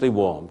strangely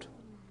warmed.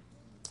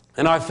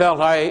 And I felt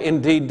I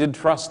indeed did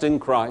trust in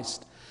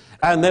Christ.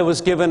 And there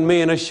was given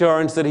me an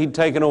assurance that he'd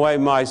taken away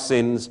my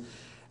sins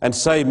and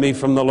saved me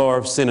from the law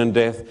of sin and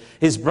death.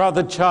 His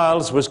brother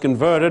Charles was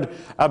converted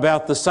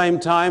about the same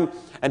time,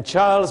 and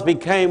Charles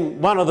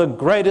became one of the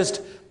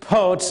greatest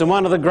poets and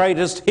one of the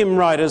greatest hymn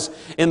writers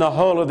in the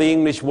whole of the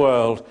English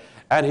world.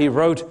 And he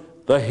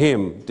wrote the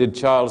hymn, did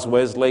Charles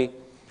Wesley.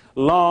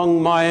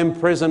 Long my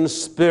imprisoned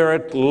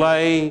spirit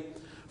lay,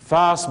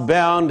 fast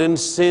bound in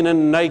sin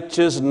and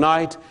nature's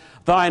night.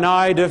 Thine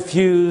eye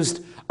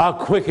diffused a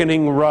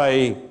quickening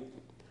ray.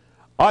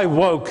 I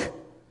woke,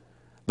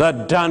 the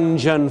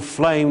dungeon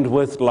flamed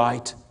with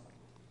light.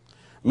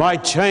 My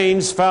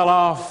chains fell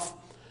off,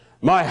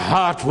 my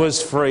heart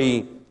was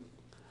free.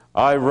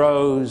 I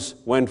rose,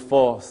 went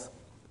forth,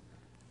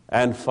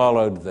 and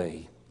followed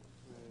thee.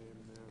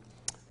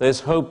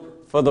 There's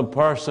hope for the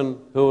person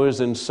who is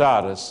in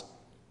Sardis,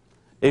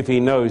 if he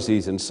knows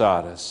he's in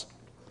Sardis,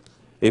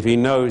 if he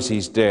knows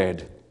he's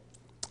dead,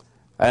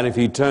 and if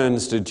he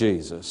turns to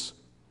Jesus.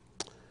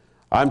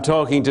 I'm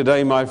talking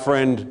today, my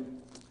friend,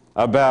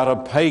 about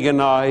a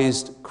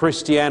paganized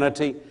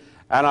Christianity,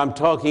 and I'm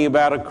talking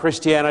about a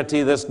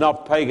Christianity that's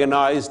not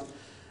paganized,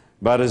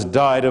 but has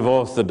died of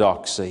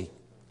orthodoxy.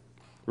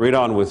 Read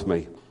on with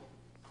me.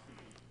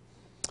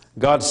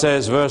 God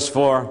says, verse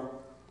 4,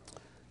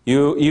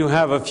 you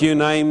have a few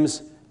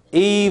names,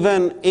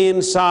 even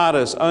in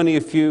Sardis, only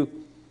a few,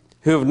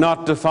 who have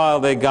not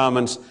defiled their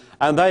garments,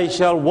 and they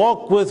shall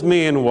walk with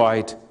me in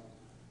white,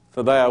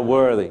 for they are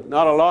worthy.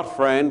 Not a lot,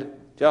 friend,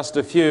 just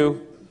a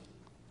few.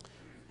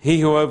 He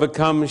who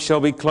overcomes shall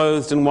be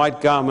clothed in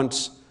white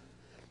garments,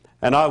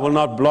 and I will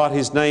not blot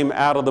his name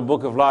out of the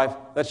book of life.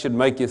 That should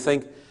make you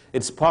think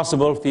it's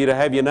possible for you to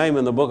have your name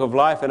in the book of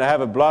life and to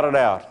have it blotted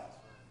out.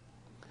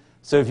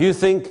 So if you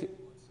think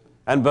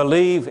and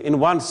believe in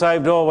once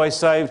saved, always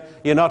saved,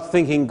 you're not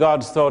thinking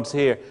God's thoughts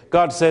here.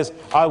 God says,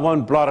 I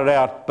won't blot it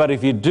out, but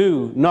if you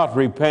do not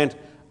repent,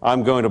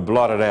 I'm going to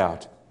blot it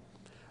out.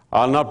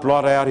 I'll not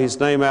blot out his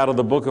name out of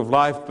the book of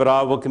life, but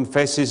I will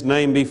confess his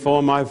name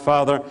before my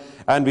Father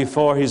and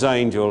before his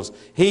angels.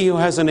 He who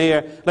has an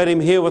ear, let him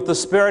hear what the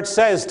Spirit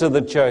says to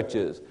the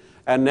churches.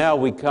 And now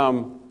we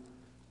come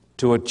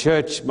to a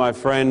church, my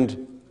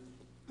friend,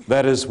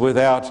 that is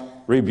without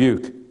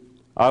rebuke.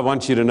 I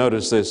want you to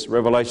notice this,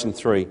 Revelation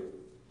 3,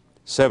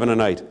 7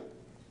 and 8.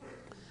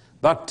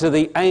 But to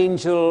the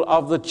angel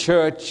of the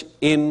church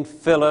in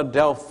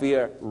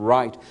Philadelphia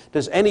write.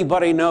 Does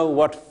anybody know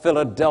what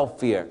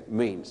Philadelphia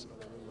means?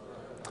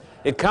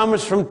 It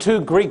comes from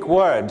two Greek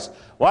words.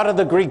 What are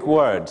the Greek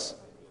words?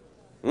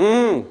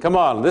 Come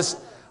on, this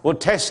will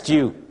test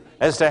you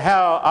as to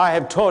how I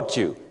have taught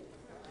you.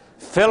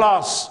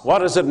 Philos, what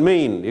does it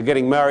mean? You're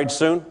getting married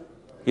soon?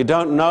 You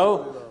don't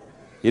know?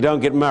 You don't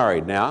get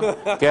married now.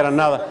 Get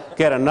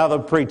another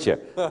preacher.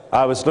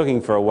 I was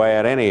looking for a way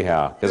out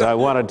anyhow, because I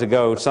wanted to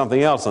go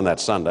something else on that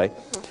Sunday.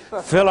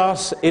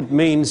 Philos, it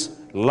means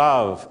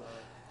love.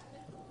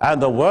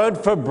 And the word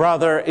for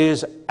brother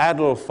is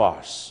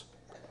adelphos.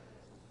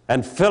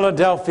 And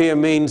Philadelphia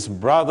means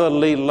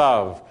brotherly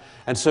love.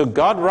 And so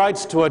God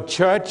writes to a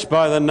church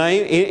by the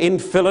name in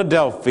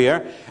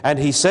Philadelphia, and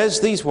he says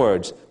these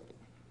words.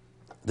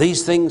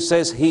 These things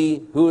says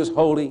he who is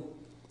holy,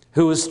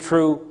 who is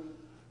true,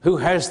 who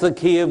has the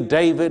key of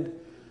David,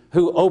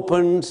 who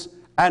opens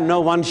and no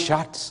one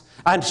shuts,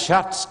 and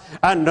shuts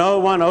and no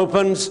one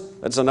opens.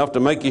 That's enough to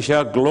make you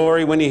shout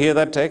glory when you hear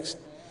that text.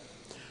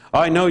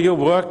 I know your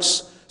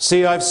works.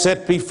 See, I've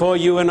set before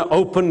you an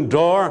open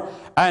door,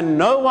 and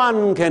no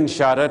one can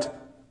shut it.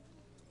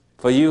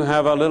 For you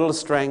have a little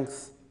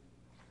strength,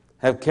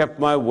 have kept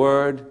my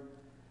word,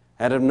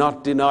 and have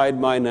not denied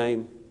my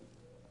name.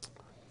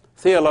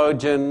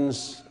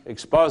 Theologians,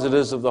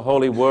 expositors of the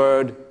Holy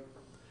Word,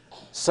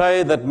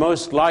 say that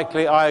most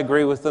likely, I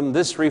agree with them,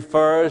 this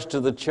refers to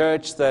the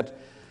church that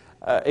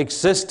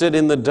existed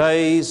in the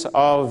days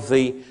of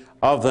the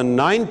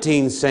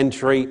 19th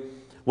century,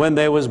 when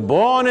there was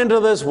born into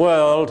this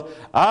world,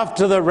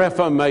 after the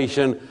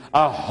Reformation,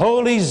 a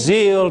holy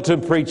zeal to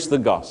preach the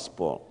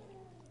gospel.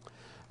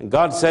 And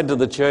God said to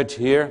the church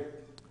here,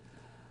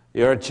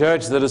 you're a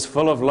church that is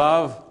full of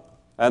love,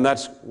 and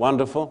that's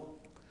wonderful.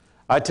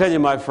 I tell you,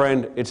 my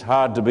friend, it's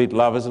hard to beat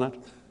love, isn't it?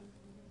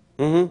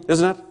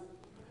 Isn't it?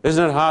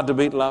 Isn't it hard to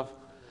beat love?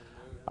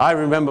 I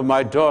remember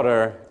my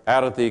daughter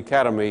out at the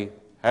academy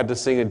had to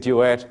sing a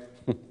duet.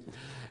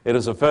 It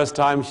was the first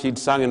time she'd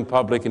sung in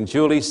public, and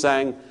Julie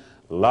sang,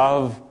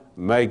 "Love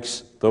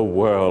Makes the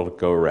World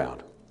Go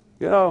Round."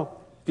 You know,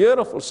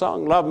 beautiful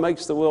song, "Love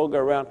Makes the World Go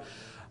Round."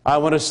 I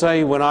want to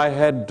say, when I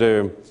had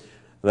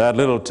that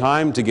little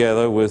time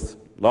together with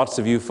lots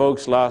of you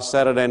folks last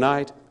Saturday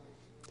night,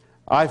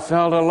 I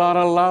felt a lot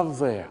of love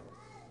there.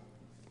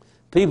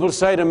 People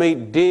say to me,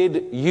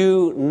 did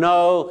you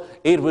know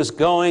it was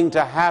going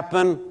to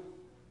happen?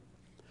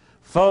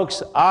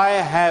 Folks, I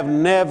have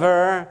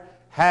never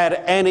had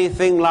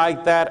anything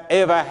like that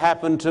ever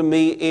happen to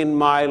me in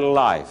my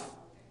life.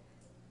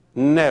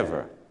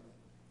 Never.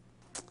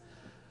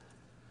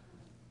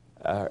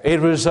 It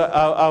was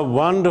a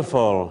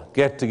wonderful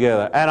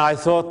get-together, and I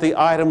thought the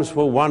items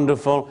were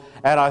wonderful,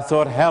 and I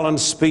thought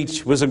Helen's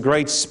speech was a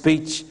great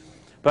speech.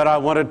 But I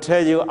want to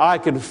tell you, I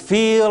could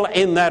feel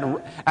in that,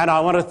 and I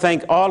want to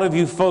thank all of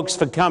you folks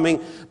for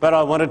coming, but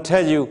I want to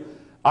tell you,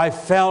 I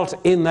felt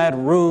in that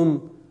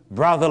room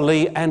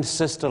brotherly and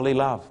sisterly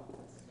love.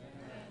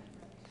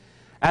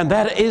 And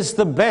that is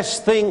the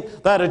best thing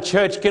that a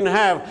church can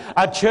have.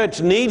 A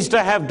church needs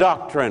to have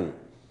doctrine.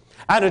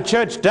 And a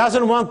church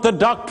doesn't want the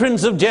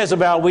doctrines of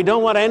Jezebel. We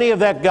don't want any of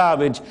that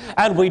garbage.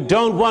 And we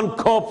don't want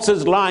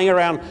corpses lying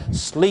around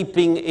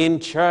sleeping in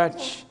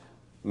church,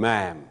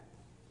 ma'am.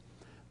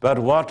 But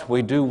what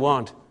we do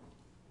want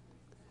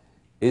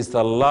is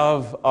the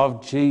love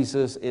of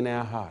Jesus in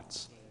our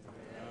hearts.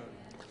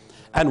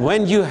 And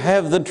when you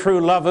have the true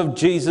love of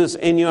Jesus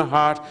in your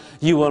heart,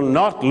 you will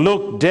not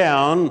look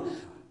down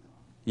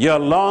your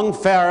long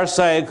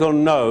Pharisaical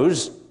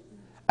nose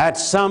at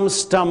some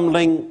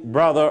stumbling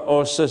brother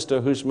or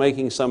sister who's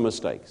making some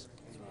mistakes.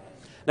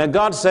 Now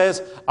God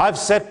says, I've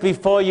set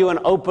before you an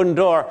open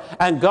door.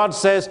 And God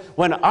says,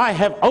 when I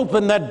have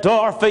opened that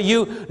door for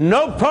you,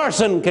 no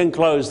person can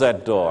close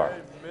that door.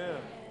 Amen.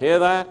 Hear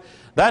that?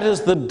 That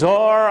is the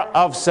door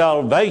of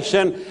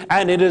salvation,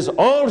 and it is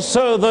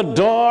also the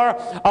door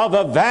of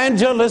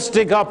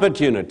evangelistic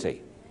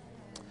opportunity.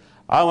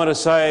 I want to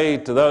say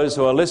to those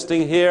who are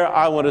listening here,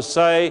 I want to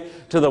say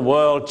to the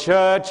world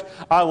church,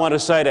 I want to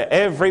say to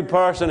every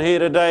person here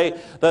today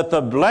that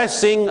the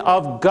blessing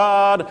of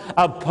God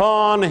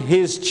upon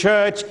His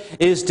church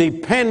is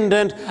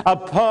dependent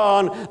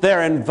upon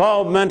their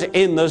involvement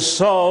in the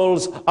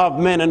souls of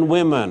men and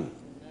women.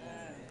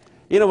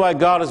 You know why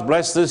God has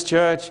blessed this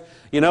church?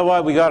 You know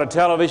why we got a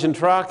television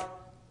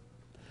truck?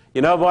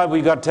 You know why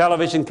we got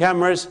television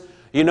cameras?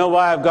 You know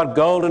why I've got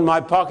gold in my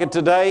pocket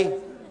today?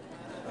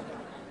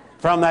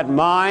 From that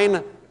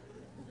mine?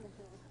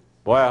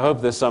 Boy, I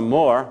hope there's some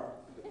more.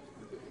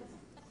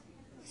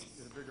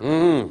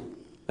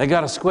 They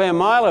got a square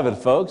mile of it,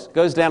 folks.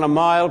 Goes down a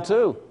mile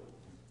too.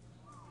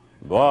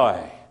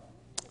 Boy.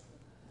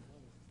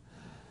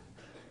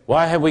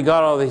 Why have we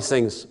got all these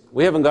things?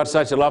 We haven't got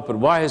such a lot, but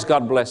why has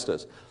God blessed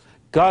us?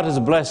 God has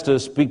blessed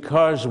us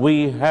because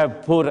we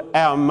have put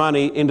our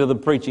money into the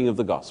preaching of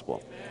the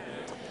gospel.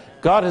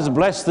 God has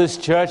blessed this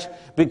church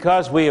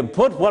because we have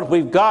put what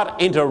we've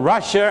got into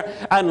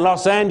Russia and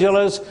Los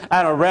Angeles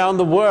and around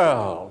the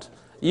world.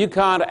 You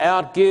can't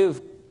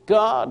outgive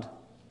God.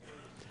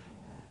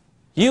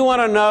 You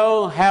want to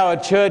know how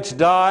a church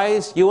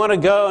dies? You want to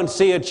go and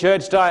see a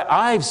church die?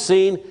 I've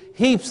seen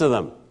heaps of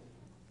them.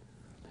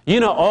 You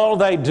know all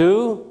they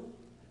do?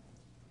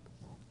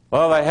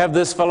 Well, they have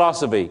this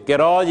philosophy.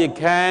 Get all you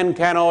can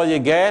all you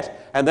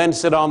get, and then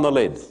sit on the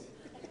lid.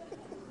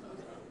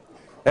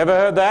 Ever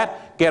heard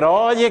that? Get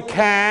all you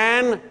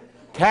can,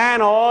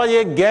 can all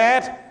you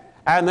get,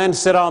 and then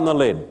sit on the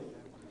lid.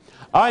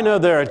 I know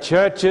there are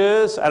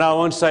churches, and I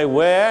won't say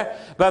where,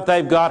 but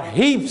they've got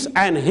heaps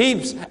and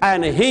heaps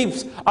and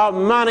heaps of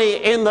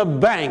money in the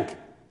bank.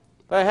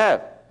 They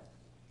have.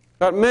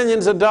 Got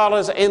millions of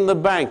dollars in the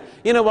bank.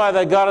 You know why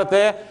they got it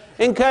there?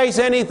 In case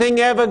anything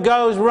ever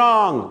goes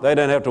wrong. They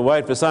don't have to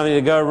wait for something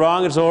to go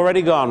wrong. It's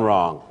already gone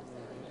wrong.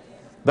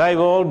 They've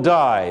all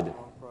died.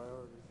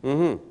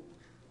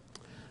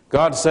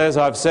 God says,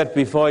 I've set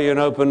before you an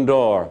open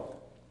door.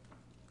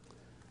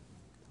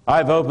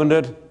 I've opened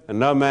it, and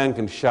no man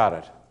can shut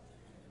it.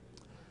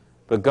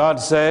 But God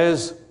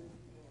says,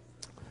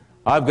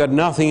 I've got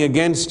nothing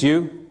against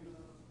you.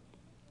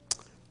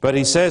 But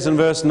he says in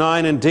verse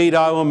 9, indeed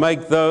I will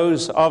make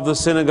those of the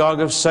synagogue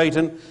of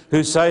Satan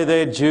who say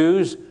they're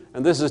Jews,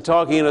 and this is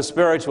talking in a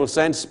spiritual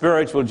sense,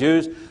 spiritual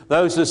Jews,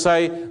 those who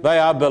say they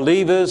are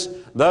believers,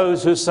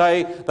 those who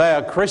say they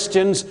are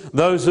Christians,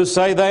 those who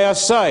say they are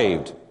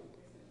saved,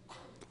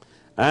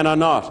 and are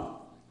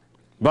not,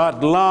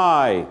 but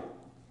lie.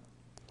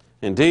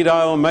 Indeed,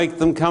 I will make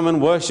them come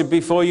and worship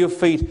before your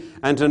feet,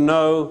 and to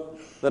know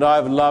that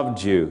I've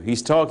loved you.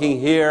 He's talking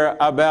here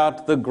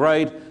about the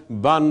great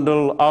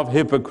bundle of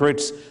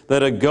hypocrites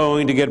that are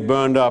going to get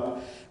burned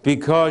up.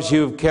 Because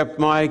you've kept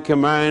my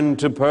command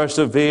to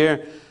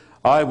persevere,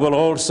 I will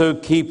also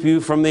keep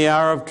you from the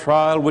hour of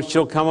trial which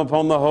shall come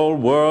upon the whole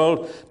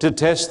world to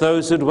test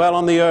those who dwell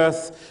on the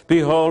earth.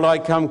 Behold, I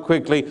come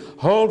quickly.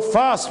 Hold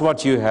fast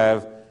what you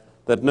have,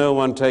 that no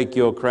one take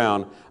your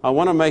crown. I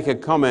want to make a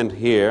comment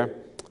here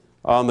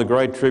on the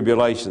Great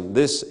Tribulation.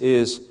 This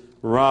is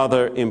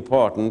rather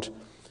important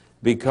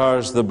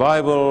because the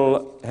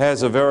Bible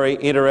has a very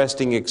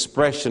interesting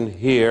expression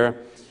here,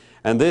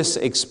 and this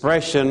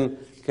expression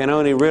can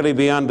only really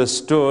be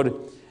understood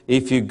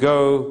if you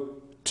go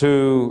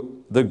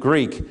to the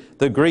Greek.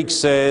 The Greek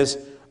says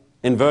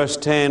in verse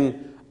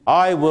 10,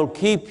 I will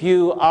keep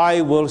you, I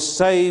will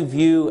save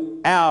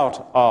you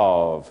out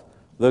of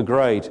the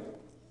great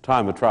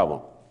time of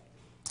trouble.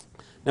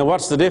 Now,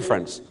 what's the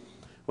difference?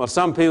 Well,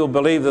 some people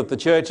believe that the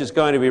church is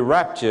going to be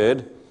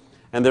raptured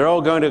and they're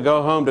all going to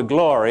go home to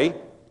glory.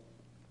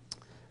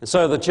 And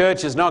so the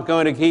church is not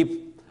going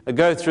to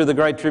go through the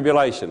Great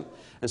Tribulation.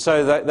 And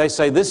so they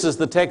say this is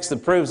the text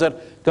that proves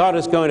that God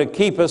is going to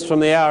keep us from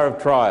the hour of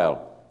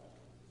trial.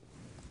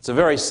 It's a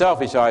very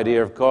selfish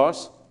idea, of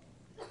course.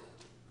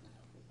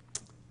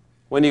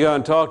 When you go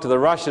and talk to the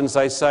Russians,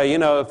 they say, you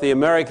know, if the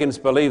Americans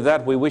believe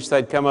that, we wish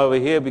they'd come over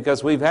here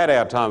because we've had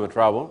our time of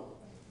trouble.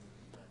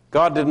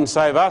 God didn't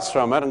save us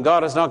from it, and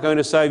God is not going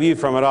to save you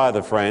from it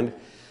either, friend.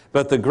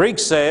 But the Greek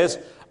says,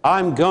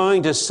 I'm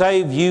going to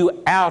save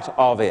you out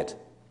of it.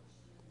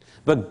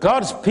 But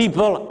God's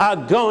people are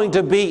going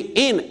to be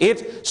in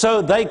it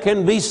so they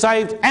can be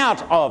saved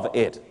out of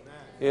it.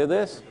 Hear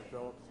this?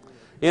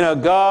 You know,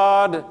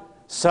 God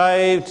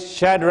saved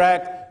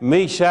Shadrach,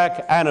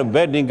 Meshach, and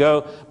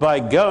Abednego by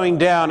going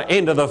down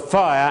into the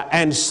fire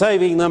and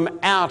saving them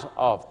out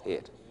of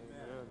it.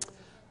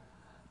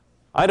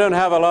 I don't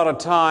have a lot of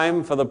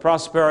time for the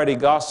prosperity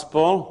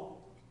gospel,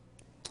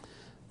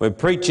 where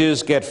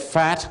preachers get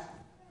fat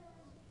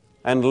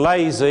and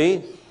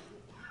lazy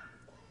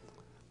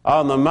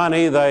on the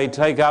money they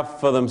take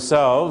up for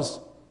themselves.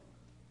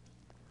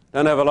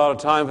 Don't have a lot of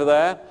time for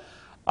that.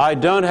 I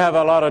don't have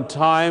a lot of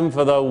time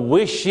for the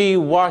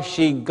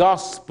wishy-washy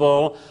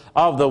gospel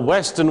of the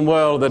Western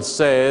world that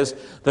says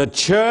the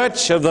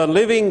church of the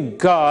living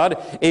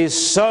God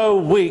is so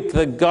weak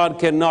that God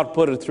cannot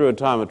put it through a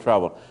time of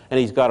trouble, and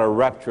he's got to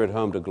rapture it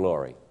home to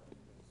glory.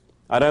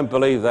 I don't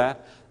believe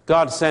that.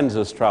 God sends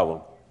us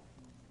trouble.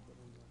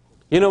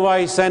 You know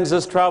why he sends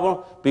us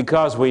trouble?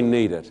 Because we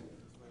need it.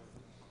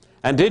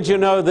 And did you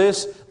know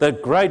this?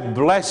 That great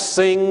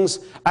blessings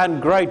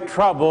and great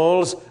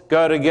troubles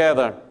go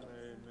together.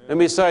 Let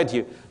me say to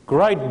you,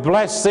 great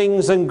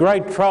blessings and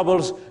great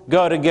troubles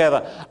go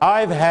together.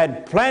 I've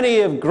had plenty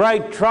of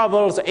great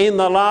troubles in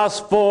the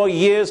last 4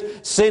 years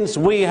since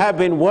we have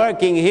been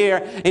working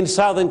here in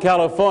Southern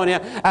California,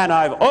 and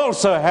I've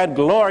also had,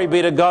 glory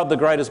be to God, the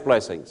greatest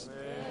blessings.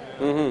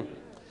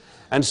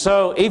 And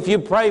so if you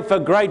pray for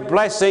great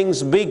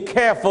blessings, be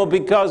careful,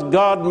 because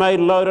God may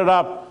load it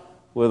up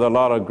with a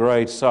lot of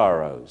great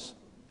sorrows.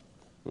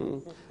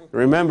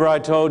 Remember I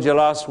told you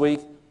last week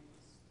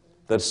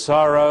that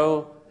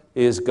sorrow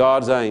is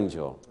God's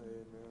angel.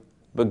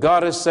 But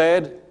God has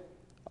said,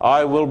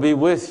 I will be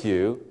with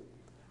you.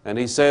 And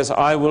he says,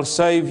 I will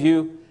save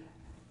you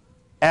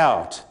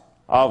out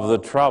of the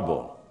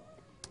trouble.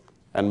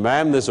 And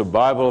ma'am, there's a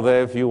Bible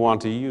there if you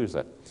want to use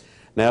it.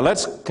 Now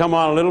let's come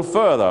on a little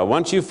further. I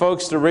want you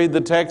folks to read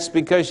the text,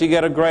 because you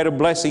get a greater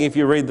blessing if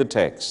you read the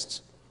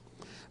texts.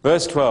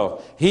 Verse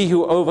 12, he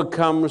who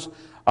overcomes,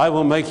 I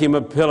will make him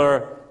a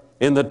pillar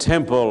in the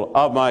temple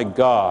of my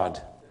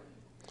God.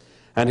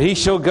 And he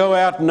shall go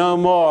out no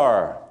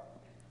more.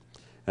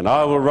 And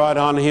I will write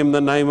on him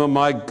the name of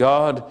my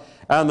God,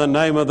 and the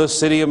name of the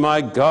city of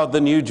my God,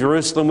 the new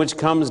Jerusalem, which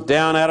comes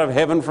down out of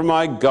heaven from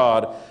my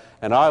God.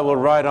 And I will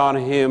write on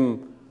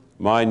him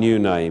my new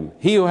name.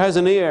 He who has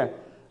an ear,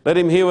 Let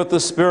him hear what the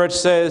Spirit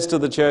says to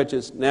the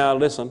churches. Now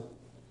listen.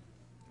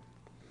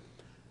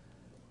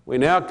 We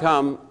now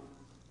come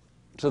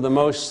to the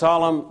most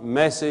solemn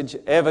message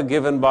ever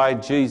given by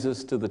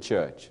Jesus to the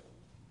church.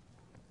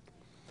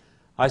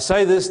 I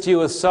say this to you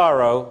with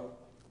sorrow,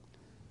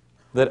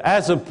 that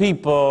as a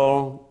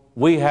people,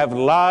 we have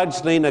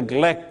largely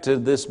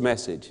neglected this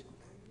message.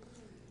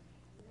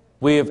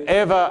 We have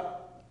ever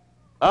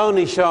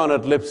only shown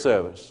it lip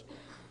service,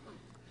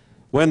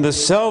 when the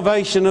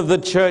salvation of the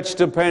church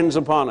depends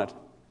upon it.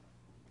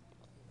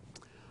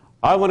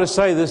 I want to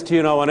say this to you,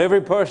 and I want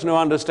every person to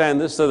understand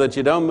this so that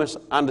you don't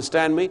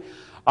misunderstand me.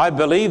 I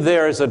believe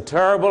there is a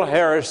terrible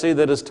heresy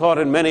that is taught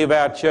in many of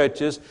our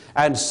churches,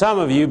 and some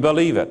of you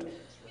believe it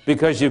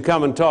because you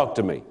come and talk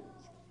to me.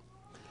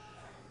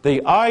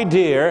 The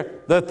idea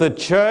that the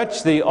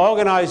church, the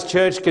organized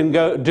church, can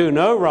do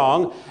no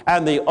wrong,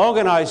 and the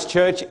organized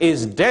church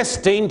is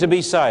destined to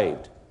be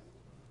saved.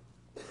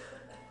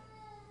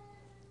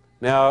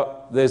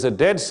 Now, there's a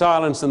dead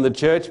silence in the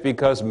church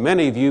because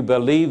many of you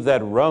believe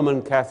that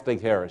Roman Catholic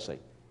heresy.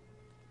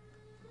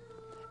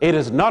 It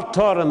is not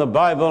taught in the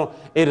Bible.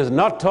 It is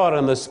not taught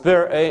in the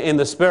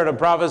spirit of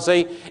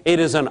prophecy. It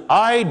is an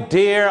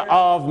idea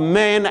of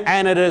men,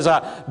 and it is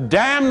a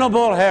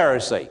damnable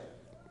heresy.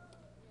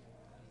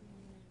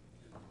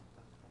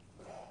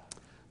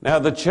 Now,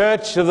 the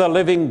church of the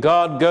living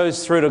God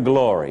goes through to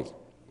glory.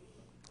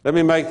 Let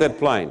me make that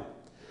plain.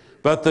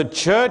 But the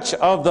church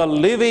of the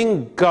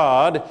living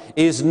God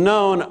is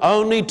known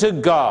only to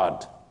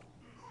God.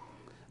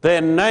 Their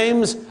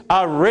names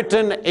are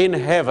written in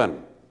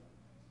heaven.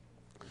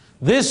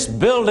 This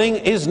building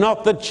is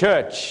not the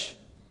church.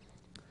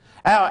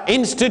 Our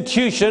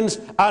institutions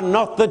are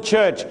not the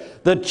church.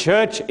 The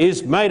church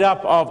is made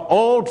up of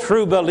all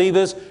true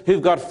believers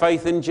who've got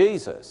faith in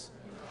Jesus.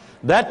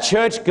 That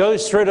church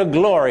goes through to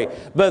glory.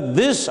 But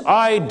this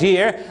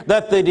idea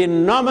that the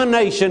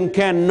denomination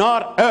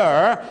cannot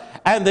err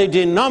and the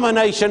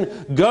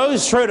denomination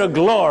goes through to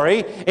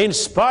glory in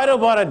spite of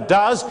what it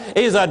does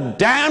is a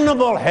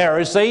damnable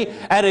heresy,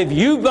 and if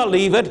you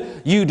believe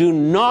it, you do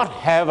not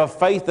have a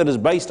faith that is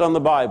based on the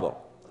Bible.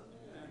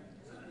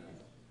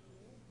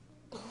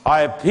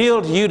 I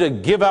appeal to you to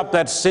give up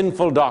that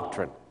sinful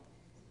doctrine,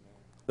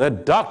 the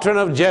doctrine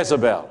of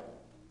Jezebel.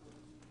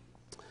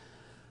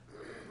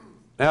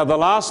 Now, the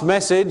last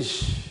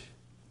message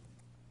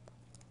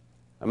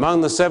among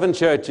the 7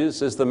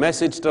 churches is the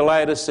message to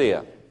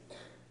Laodicea.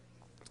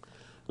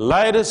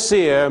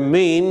 Laodicea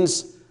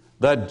means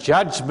the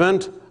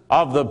judgment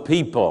of the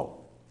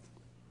people.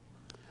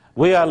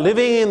 We are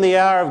living in the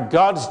hour of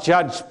God's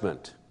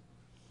judgment.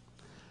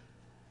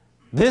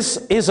 This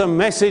is a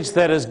message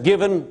that is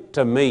given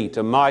to me,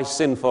 to my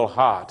sinful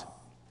heart.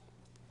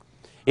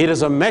 It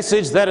is a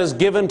message that is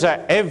given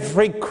to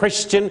every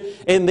Christian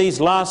in these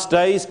last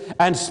days,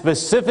 and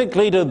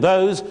specifically to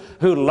those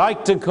who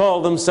like to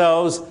call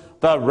themselves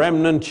the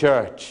remnant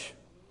church.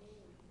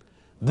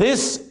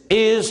 This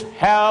is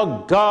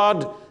how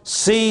God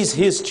sees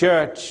His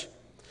church,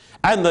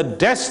 and the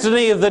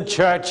destiny of the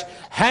church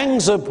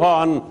hangs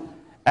upon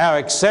our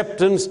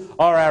acceptance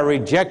or our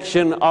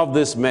rejection of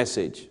this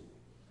message.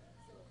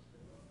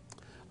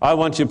 I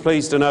want you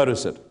please to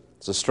notice it.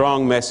 It's a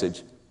strong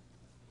message.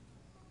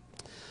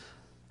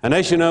 And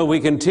as you know, we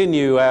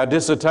continue our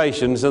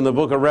dissertations in the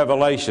book of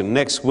Revelation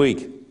next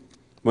week.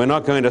 We're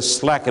not going to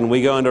slacken.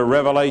 We go into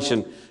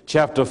Revelation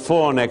chapter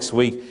 4 next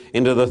week,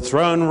 into the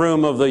throne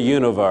room of the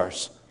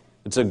universe.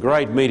 It's a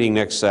great meeting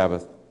next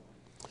Sabbath.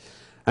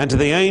 And to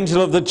the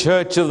angel of the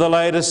church of the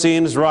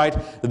Laodiceans write,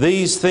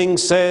 these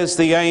things says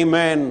the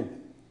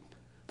Amen,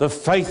 the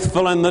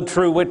faithful and the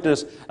true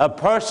witness, a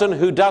person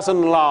who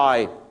doesn't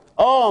lie.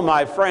 Oh,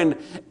 my friend,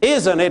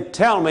 isn't it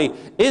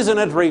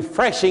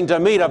refreshing to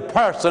meet a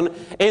person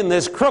in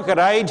this crooked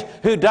age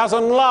who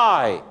doesn't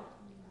lie?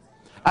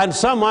 And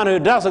someone who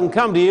doesn't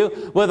come to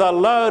you with a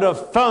load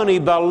of phony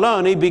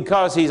baloney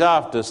because he's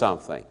after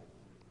something.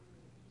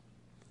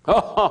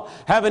 Oh,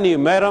 haven't you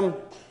met him?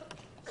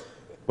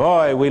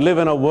 Boy, we live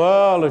in a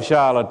world of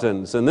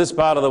charlatans, and this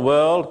part of the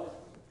world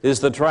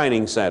is the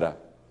training center.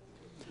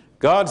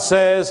 God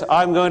says,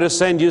 I'm going to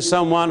send you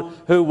someone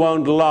who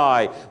won't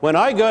lie. When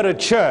I go to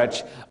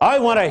church, I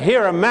want to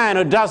hear a man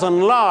who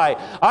doesn't lie.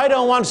 I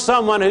don't want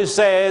someone who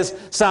says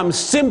some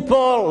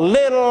simple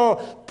little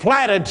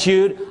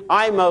platitude,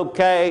 I'm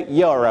okay,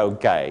 you're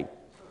okay.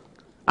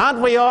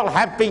 Aren't we all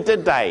happy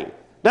today?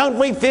 Don't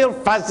we feel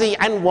fuzzy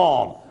and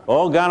warm?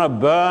 All gonna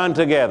burn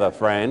together,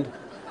 friend.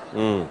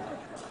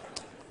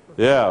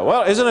 Yeah,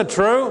 well, isn't it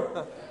true?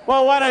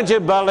 Well, why don't you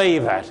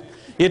believe it?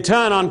 You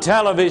turn on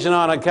television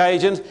on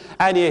occasions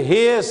and you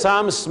hear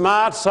some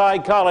smart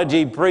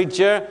psychology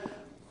preacher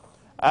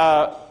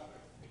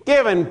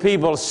giving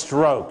people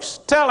strokes,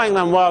 telling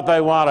them what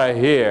they want to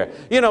hear.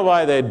 You know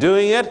why they're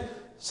doing it?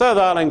 So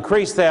they'll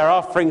increase their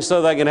offerings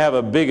so they can have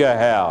a bigger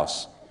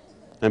house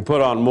and put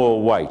on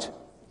more weight,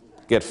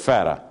 get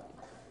fatter.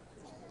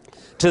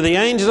 To the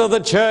angel of the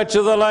church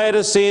of the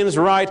Laodiceans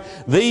write,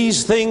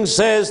 these things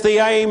says the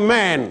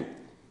Amen,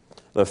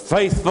 the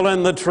faithful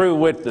and the true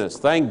witness.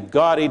 Thank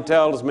God he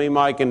tells me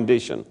my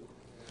condition.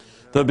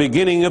 The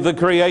beginning of the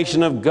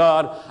creation of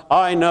God,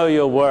 I know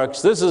your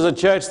works. This is a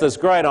church that's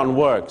great on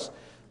works.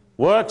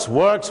 Works,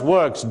 works,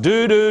 works.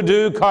 Do, do,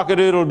 do,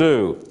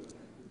 cock-a-doodle-do.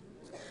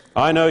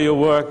 I know your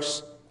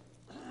works,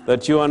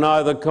 that you are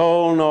neither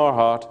cold nor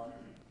hot.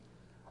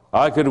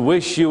 I could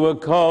wish you were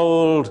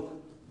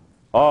cold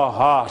or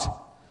hot.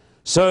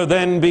 So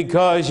then,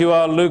 because you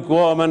are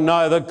lukewarm and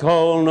neither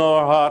cold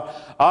nor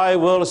hot, I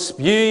will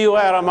spew you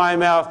out of my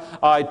mouth.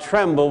 I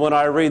tremble when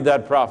I read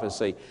that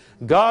prophecy.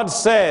 God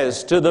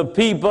says to the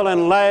people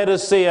in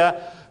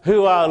Laodicea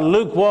who are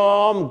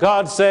lukewarm,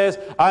 God says,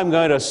 I'm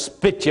going to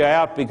spit you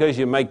out because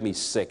you make me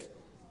sick.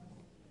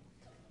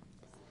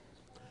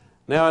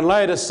 Now in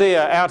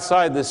Laodicea,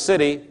 outside the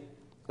city,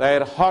 they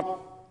had hot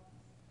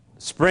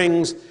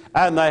springs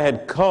and they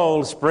had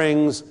cold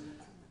springs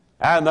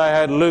and they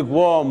had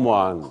lukewarm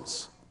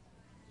ones.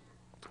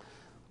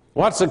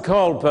 What's a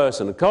cold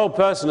person? A cold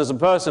person is a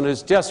person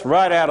who's just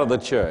right out of the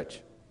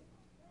church.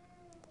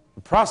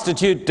 A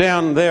prostitute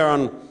down there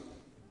on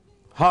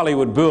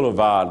Hollywood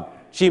Boulevard,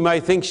 she may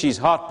think she's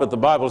hot, but the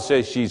Bible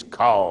says she's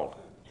cold.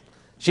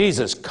 She's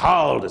as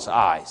cold as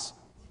ice.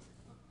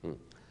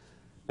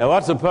 Now,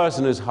 what's a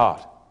person who's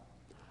hot?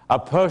 A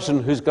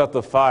person who's got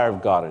the fire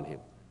of God in him.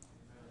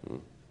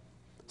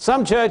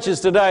 Some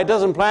churches today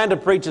doesn't plan to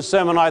preach a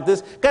sermon like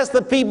this because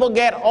the people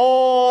get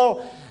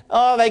all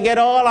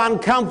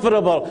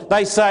uncomfortable.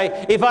 They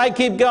say, if I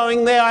keep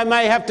going there, I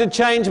may have to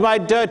change my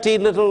dirty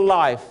little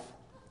life.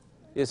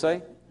 You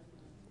see?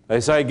 They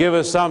say, give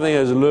us something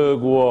that's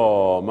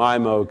lukewarm.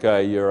 I'm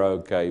okay, you're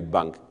okay,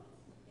 bunk.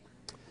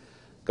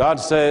 God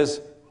says,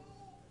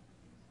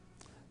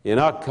 you're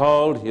not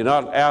cold, you're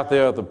not out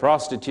there with the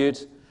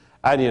prostitutes,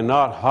 and you're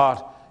not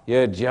hot,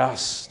 you're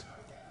just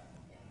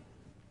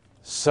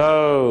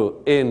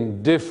so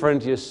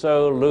indifferent, you're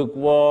so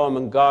lukewarm,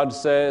 and God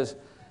says,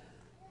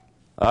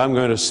 I'm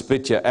going to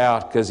spit you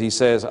out, because he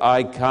says,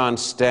 I can't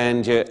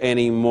stand you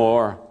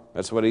anymore.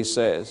 That's what he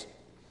says.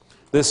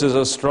 This is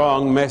a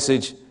strong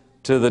message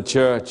to the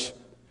church.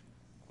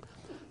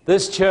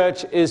 This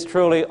church is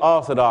truly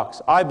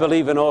orthodox. I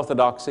believe in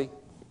orthodoxy.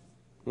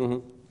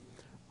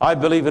 I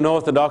believe in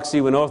orthodoxy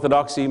when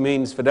orthodoxy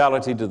means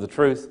fidelity to the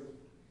truth.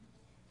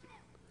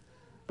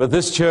 But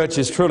this church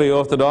is truly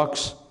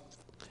orthodox.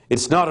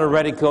 It's not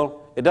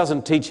heretical. It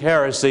doesn't teach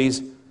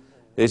heresies.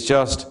 It's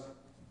just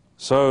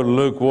so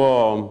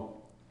lukewarm.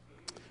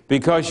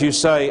 Because you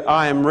say,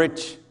 I am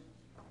rich,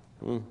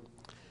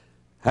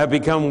 have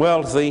become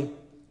wealthy,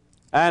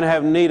 and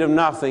have need of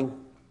nothing,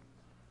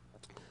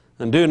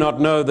 and do not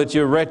know that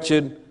you're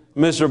wretched,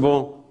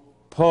 miserable,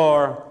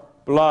 poor,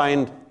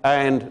 blind,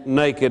 and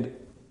naked.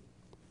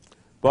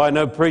 Boy,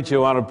 no preacher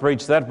want to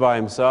preach that by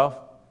himself.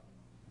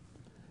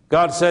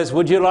 God says,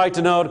 would you like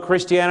to know what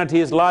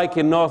Christianity is like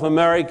in North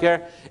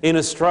America, in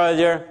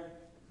Australia,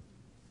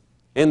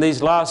 in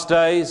these last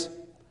days?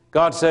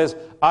 God says,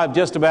 I've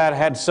just about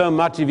had so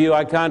much of you,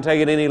 I can't take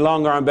it any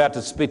longer, I'm about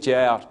to spit you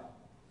out.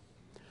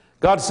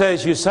 God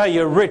says, you say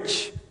you're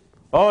rich.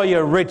 Oh,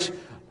 you're rich.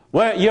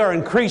 Well, you're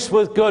increased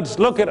with goods.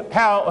 Look at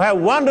how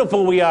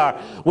wonderful we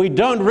are. We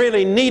don't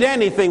really need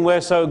anything. We're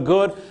so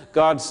good.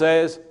 God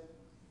says,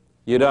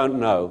 you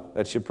don't know.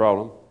 That's your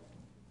problem.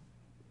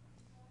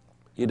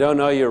 You don't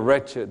know you're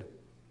wretched,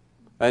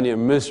 and you're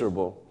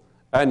miserable,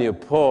 and you're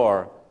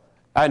poor,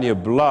 and you're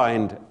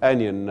blind, and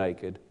you're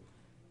naked.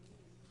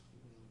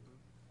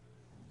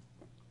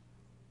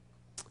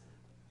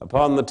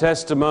 Upon the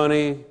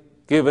testimony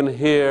given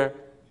here,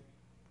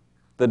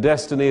 the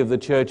destiny of the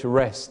church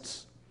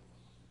rests.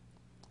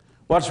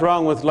 What's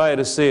wrong with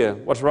Laodicea?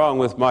 What's wrong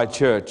with my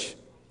church?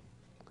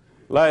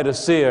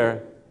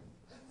 Laodicea,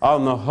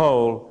 on the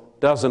whole,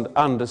 doesn't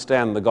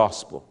understand the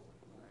gospel.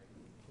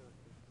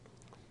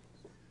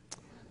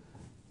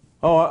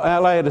 Oh,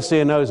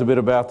 Laodicea knows a bit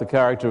about the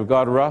character of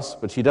God, Russ,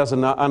 but she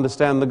doesn't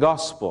understand the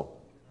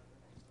gospel.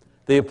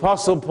 The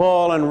Apostle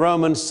Paul in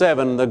Romans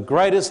 7, the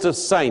greatest of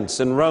saints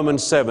in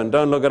Romans 7,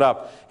 don't look it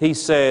up, he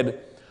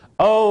said,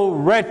 "O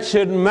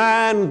wretched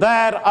man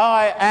that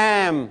I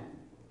am."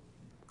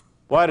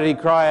 Why did he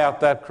cry out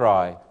that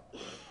cry?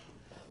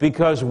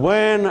 Because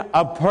when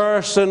a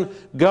person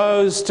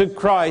goes to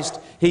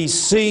Christ, he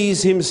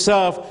sees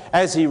himself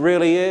as he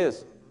really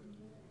is.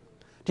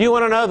 Do you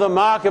want to know the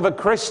mark of a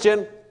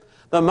Christian?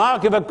 The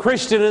mark of a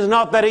Christian is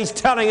not that he's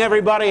telling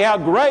everybody how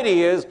great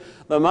he is.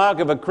 The mark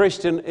of a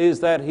Christian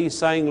is that he's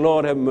saying,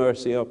 Lord, have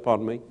mercy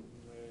upon me.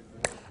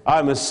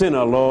 I'm a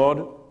sinner,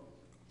 Lord.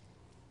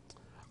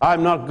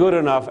 I'm not good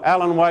enough.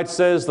 Ellen White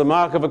says the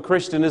mark of a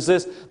Christian is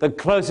this: the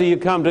closer you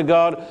come to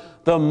God,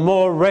 the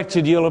more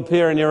wretched you'll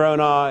appear in your own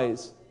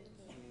eyes.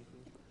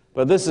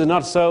 But this is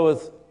not so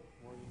with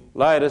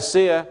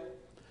Laodicea.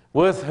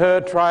 With her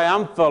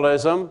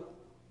triumphalism,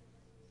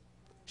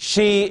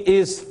 she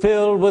is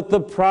filled with the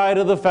pride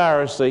of the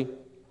Pharisee.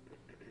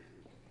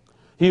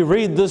 You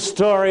read the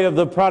story of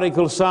the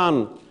prodigal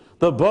son,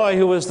 the boy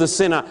who was the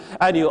sinner,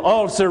 and you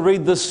also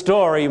read the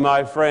story,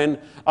 my friend,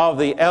 of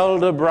the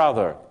elder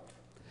brother.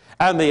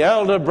 And the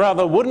elder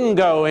brother wouldn't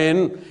go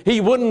in. He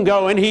wouldn't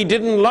go in. He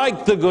didn't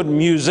like the good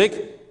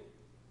music.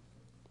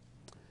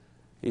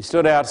 He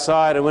stood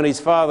outside, and when his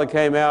father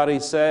came out,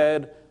 he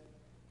said,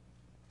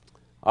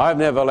 I've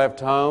never left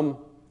home.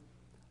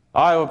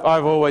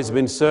 I've always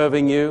been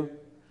serving you.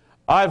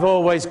 I've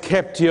always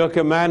kept your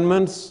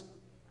commandments.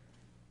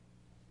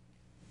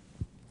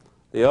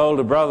 The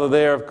older brother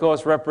there, of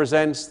course,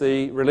 represents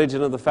the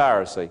religion of the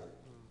Pharisee.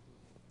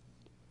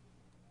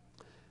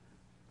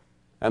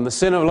 And the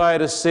sin of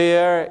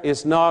Laodicea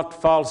is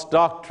not false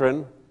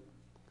doctrine.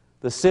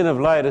 The sin of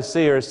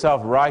Laodicea is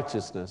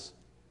self-righteousness,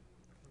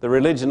 the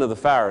religion of the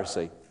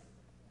Pharisee.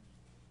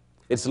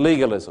 It's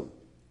legalism.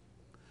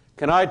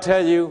 Can I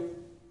tell you,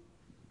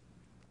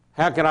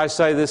 how can I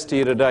say this to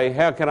you today?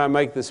 How can I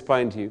make this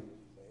plain to you?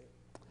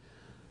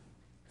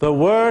 The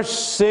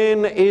worst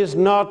sin is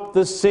not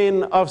the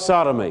sin of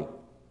sodomy,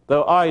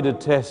 though I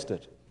detest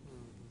it.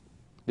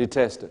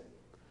 Detest it.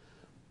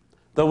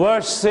 The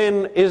worst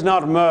sin is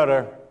not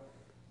murder.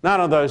 None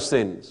of those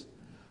sins.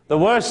 The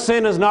worst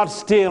sin is not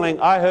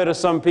stealing. I heard of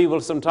some people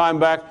some time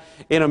back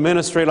in a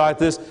ministry like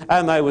this,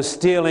 and they were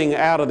stealing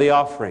out of the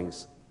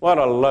offerings. What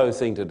a low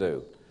thing to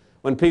do.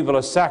 When people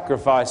are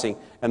sacrificing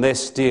and they're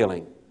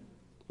stealing.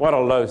 What a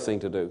low thing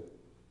to do.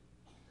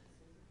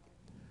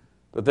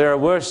 But there are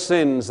worse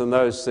sins than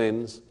those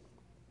sins.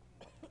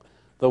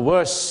 The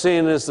worst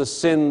sin is the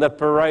sin that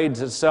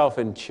parades itself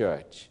in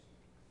church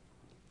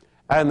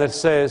and that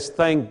says,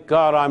 thank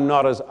God I'm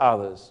not as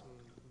others.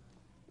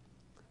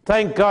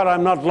 Thank God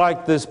I'm not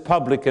like this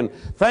publican.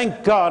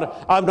 Thank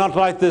God I'm not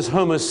like this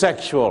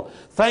homosexual.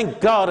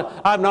 Thank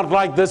God I'm not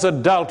like this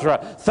adulterer.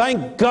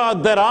 Thank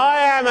God that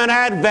I am an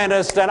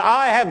Adventist and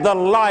I have the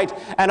light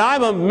and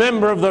I'm a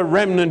member of the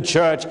remnant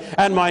church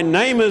and my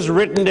name is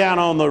written down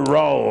on the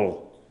roll.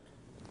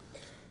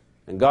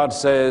 And God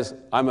says,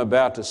 I'm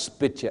about to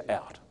spit you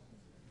out.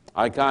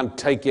 I can't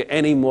take you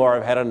anymore.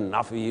 I've had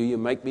enough of you. You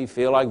make me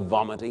feel like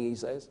vomiting, he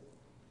says.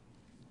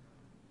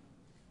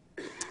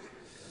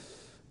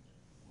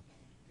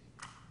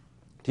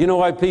 Do you know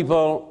why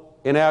people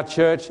in our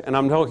church, and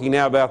I'm talking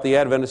now about the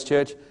Adventist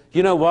church, do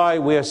you know why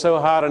we are so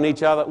hard on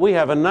each other? We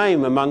have a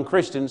name among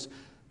Christians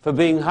for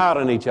being hard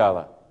on each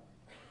other.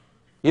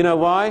 You know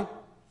why?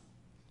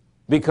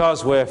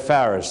 Because we're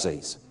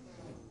Pharisees.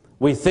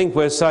 We think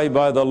we're saved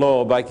by the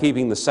law by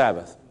keeping the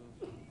Sabbath.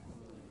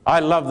 I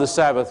love the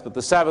Sabbath, but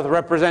the Sabbath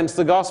represents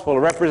the gospel, it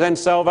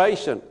represents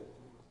salvation.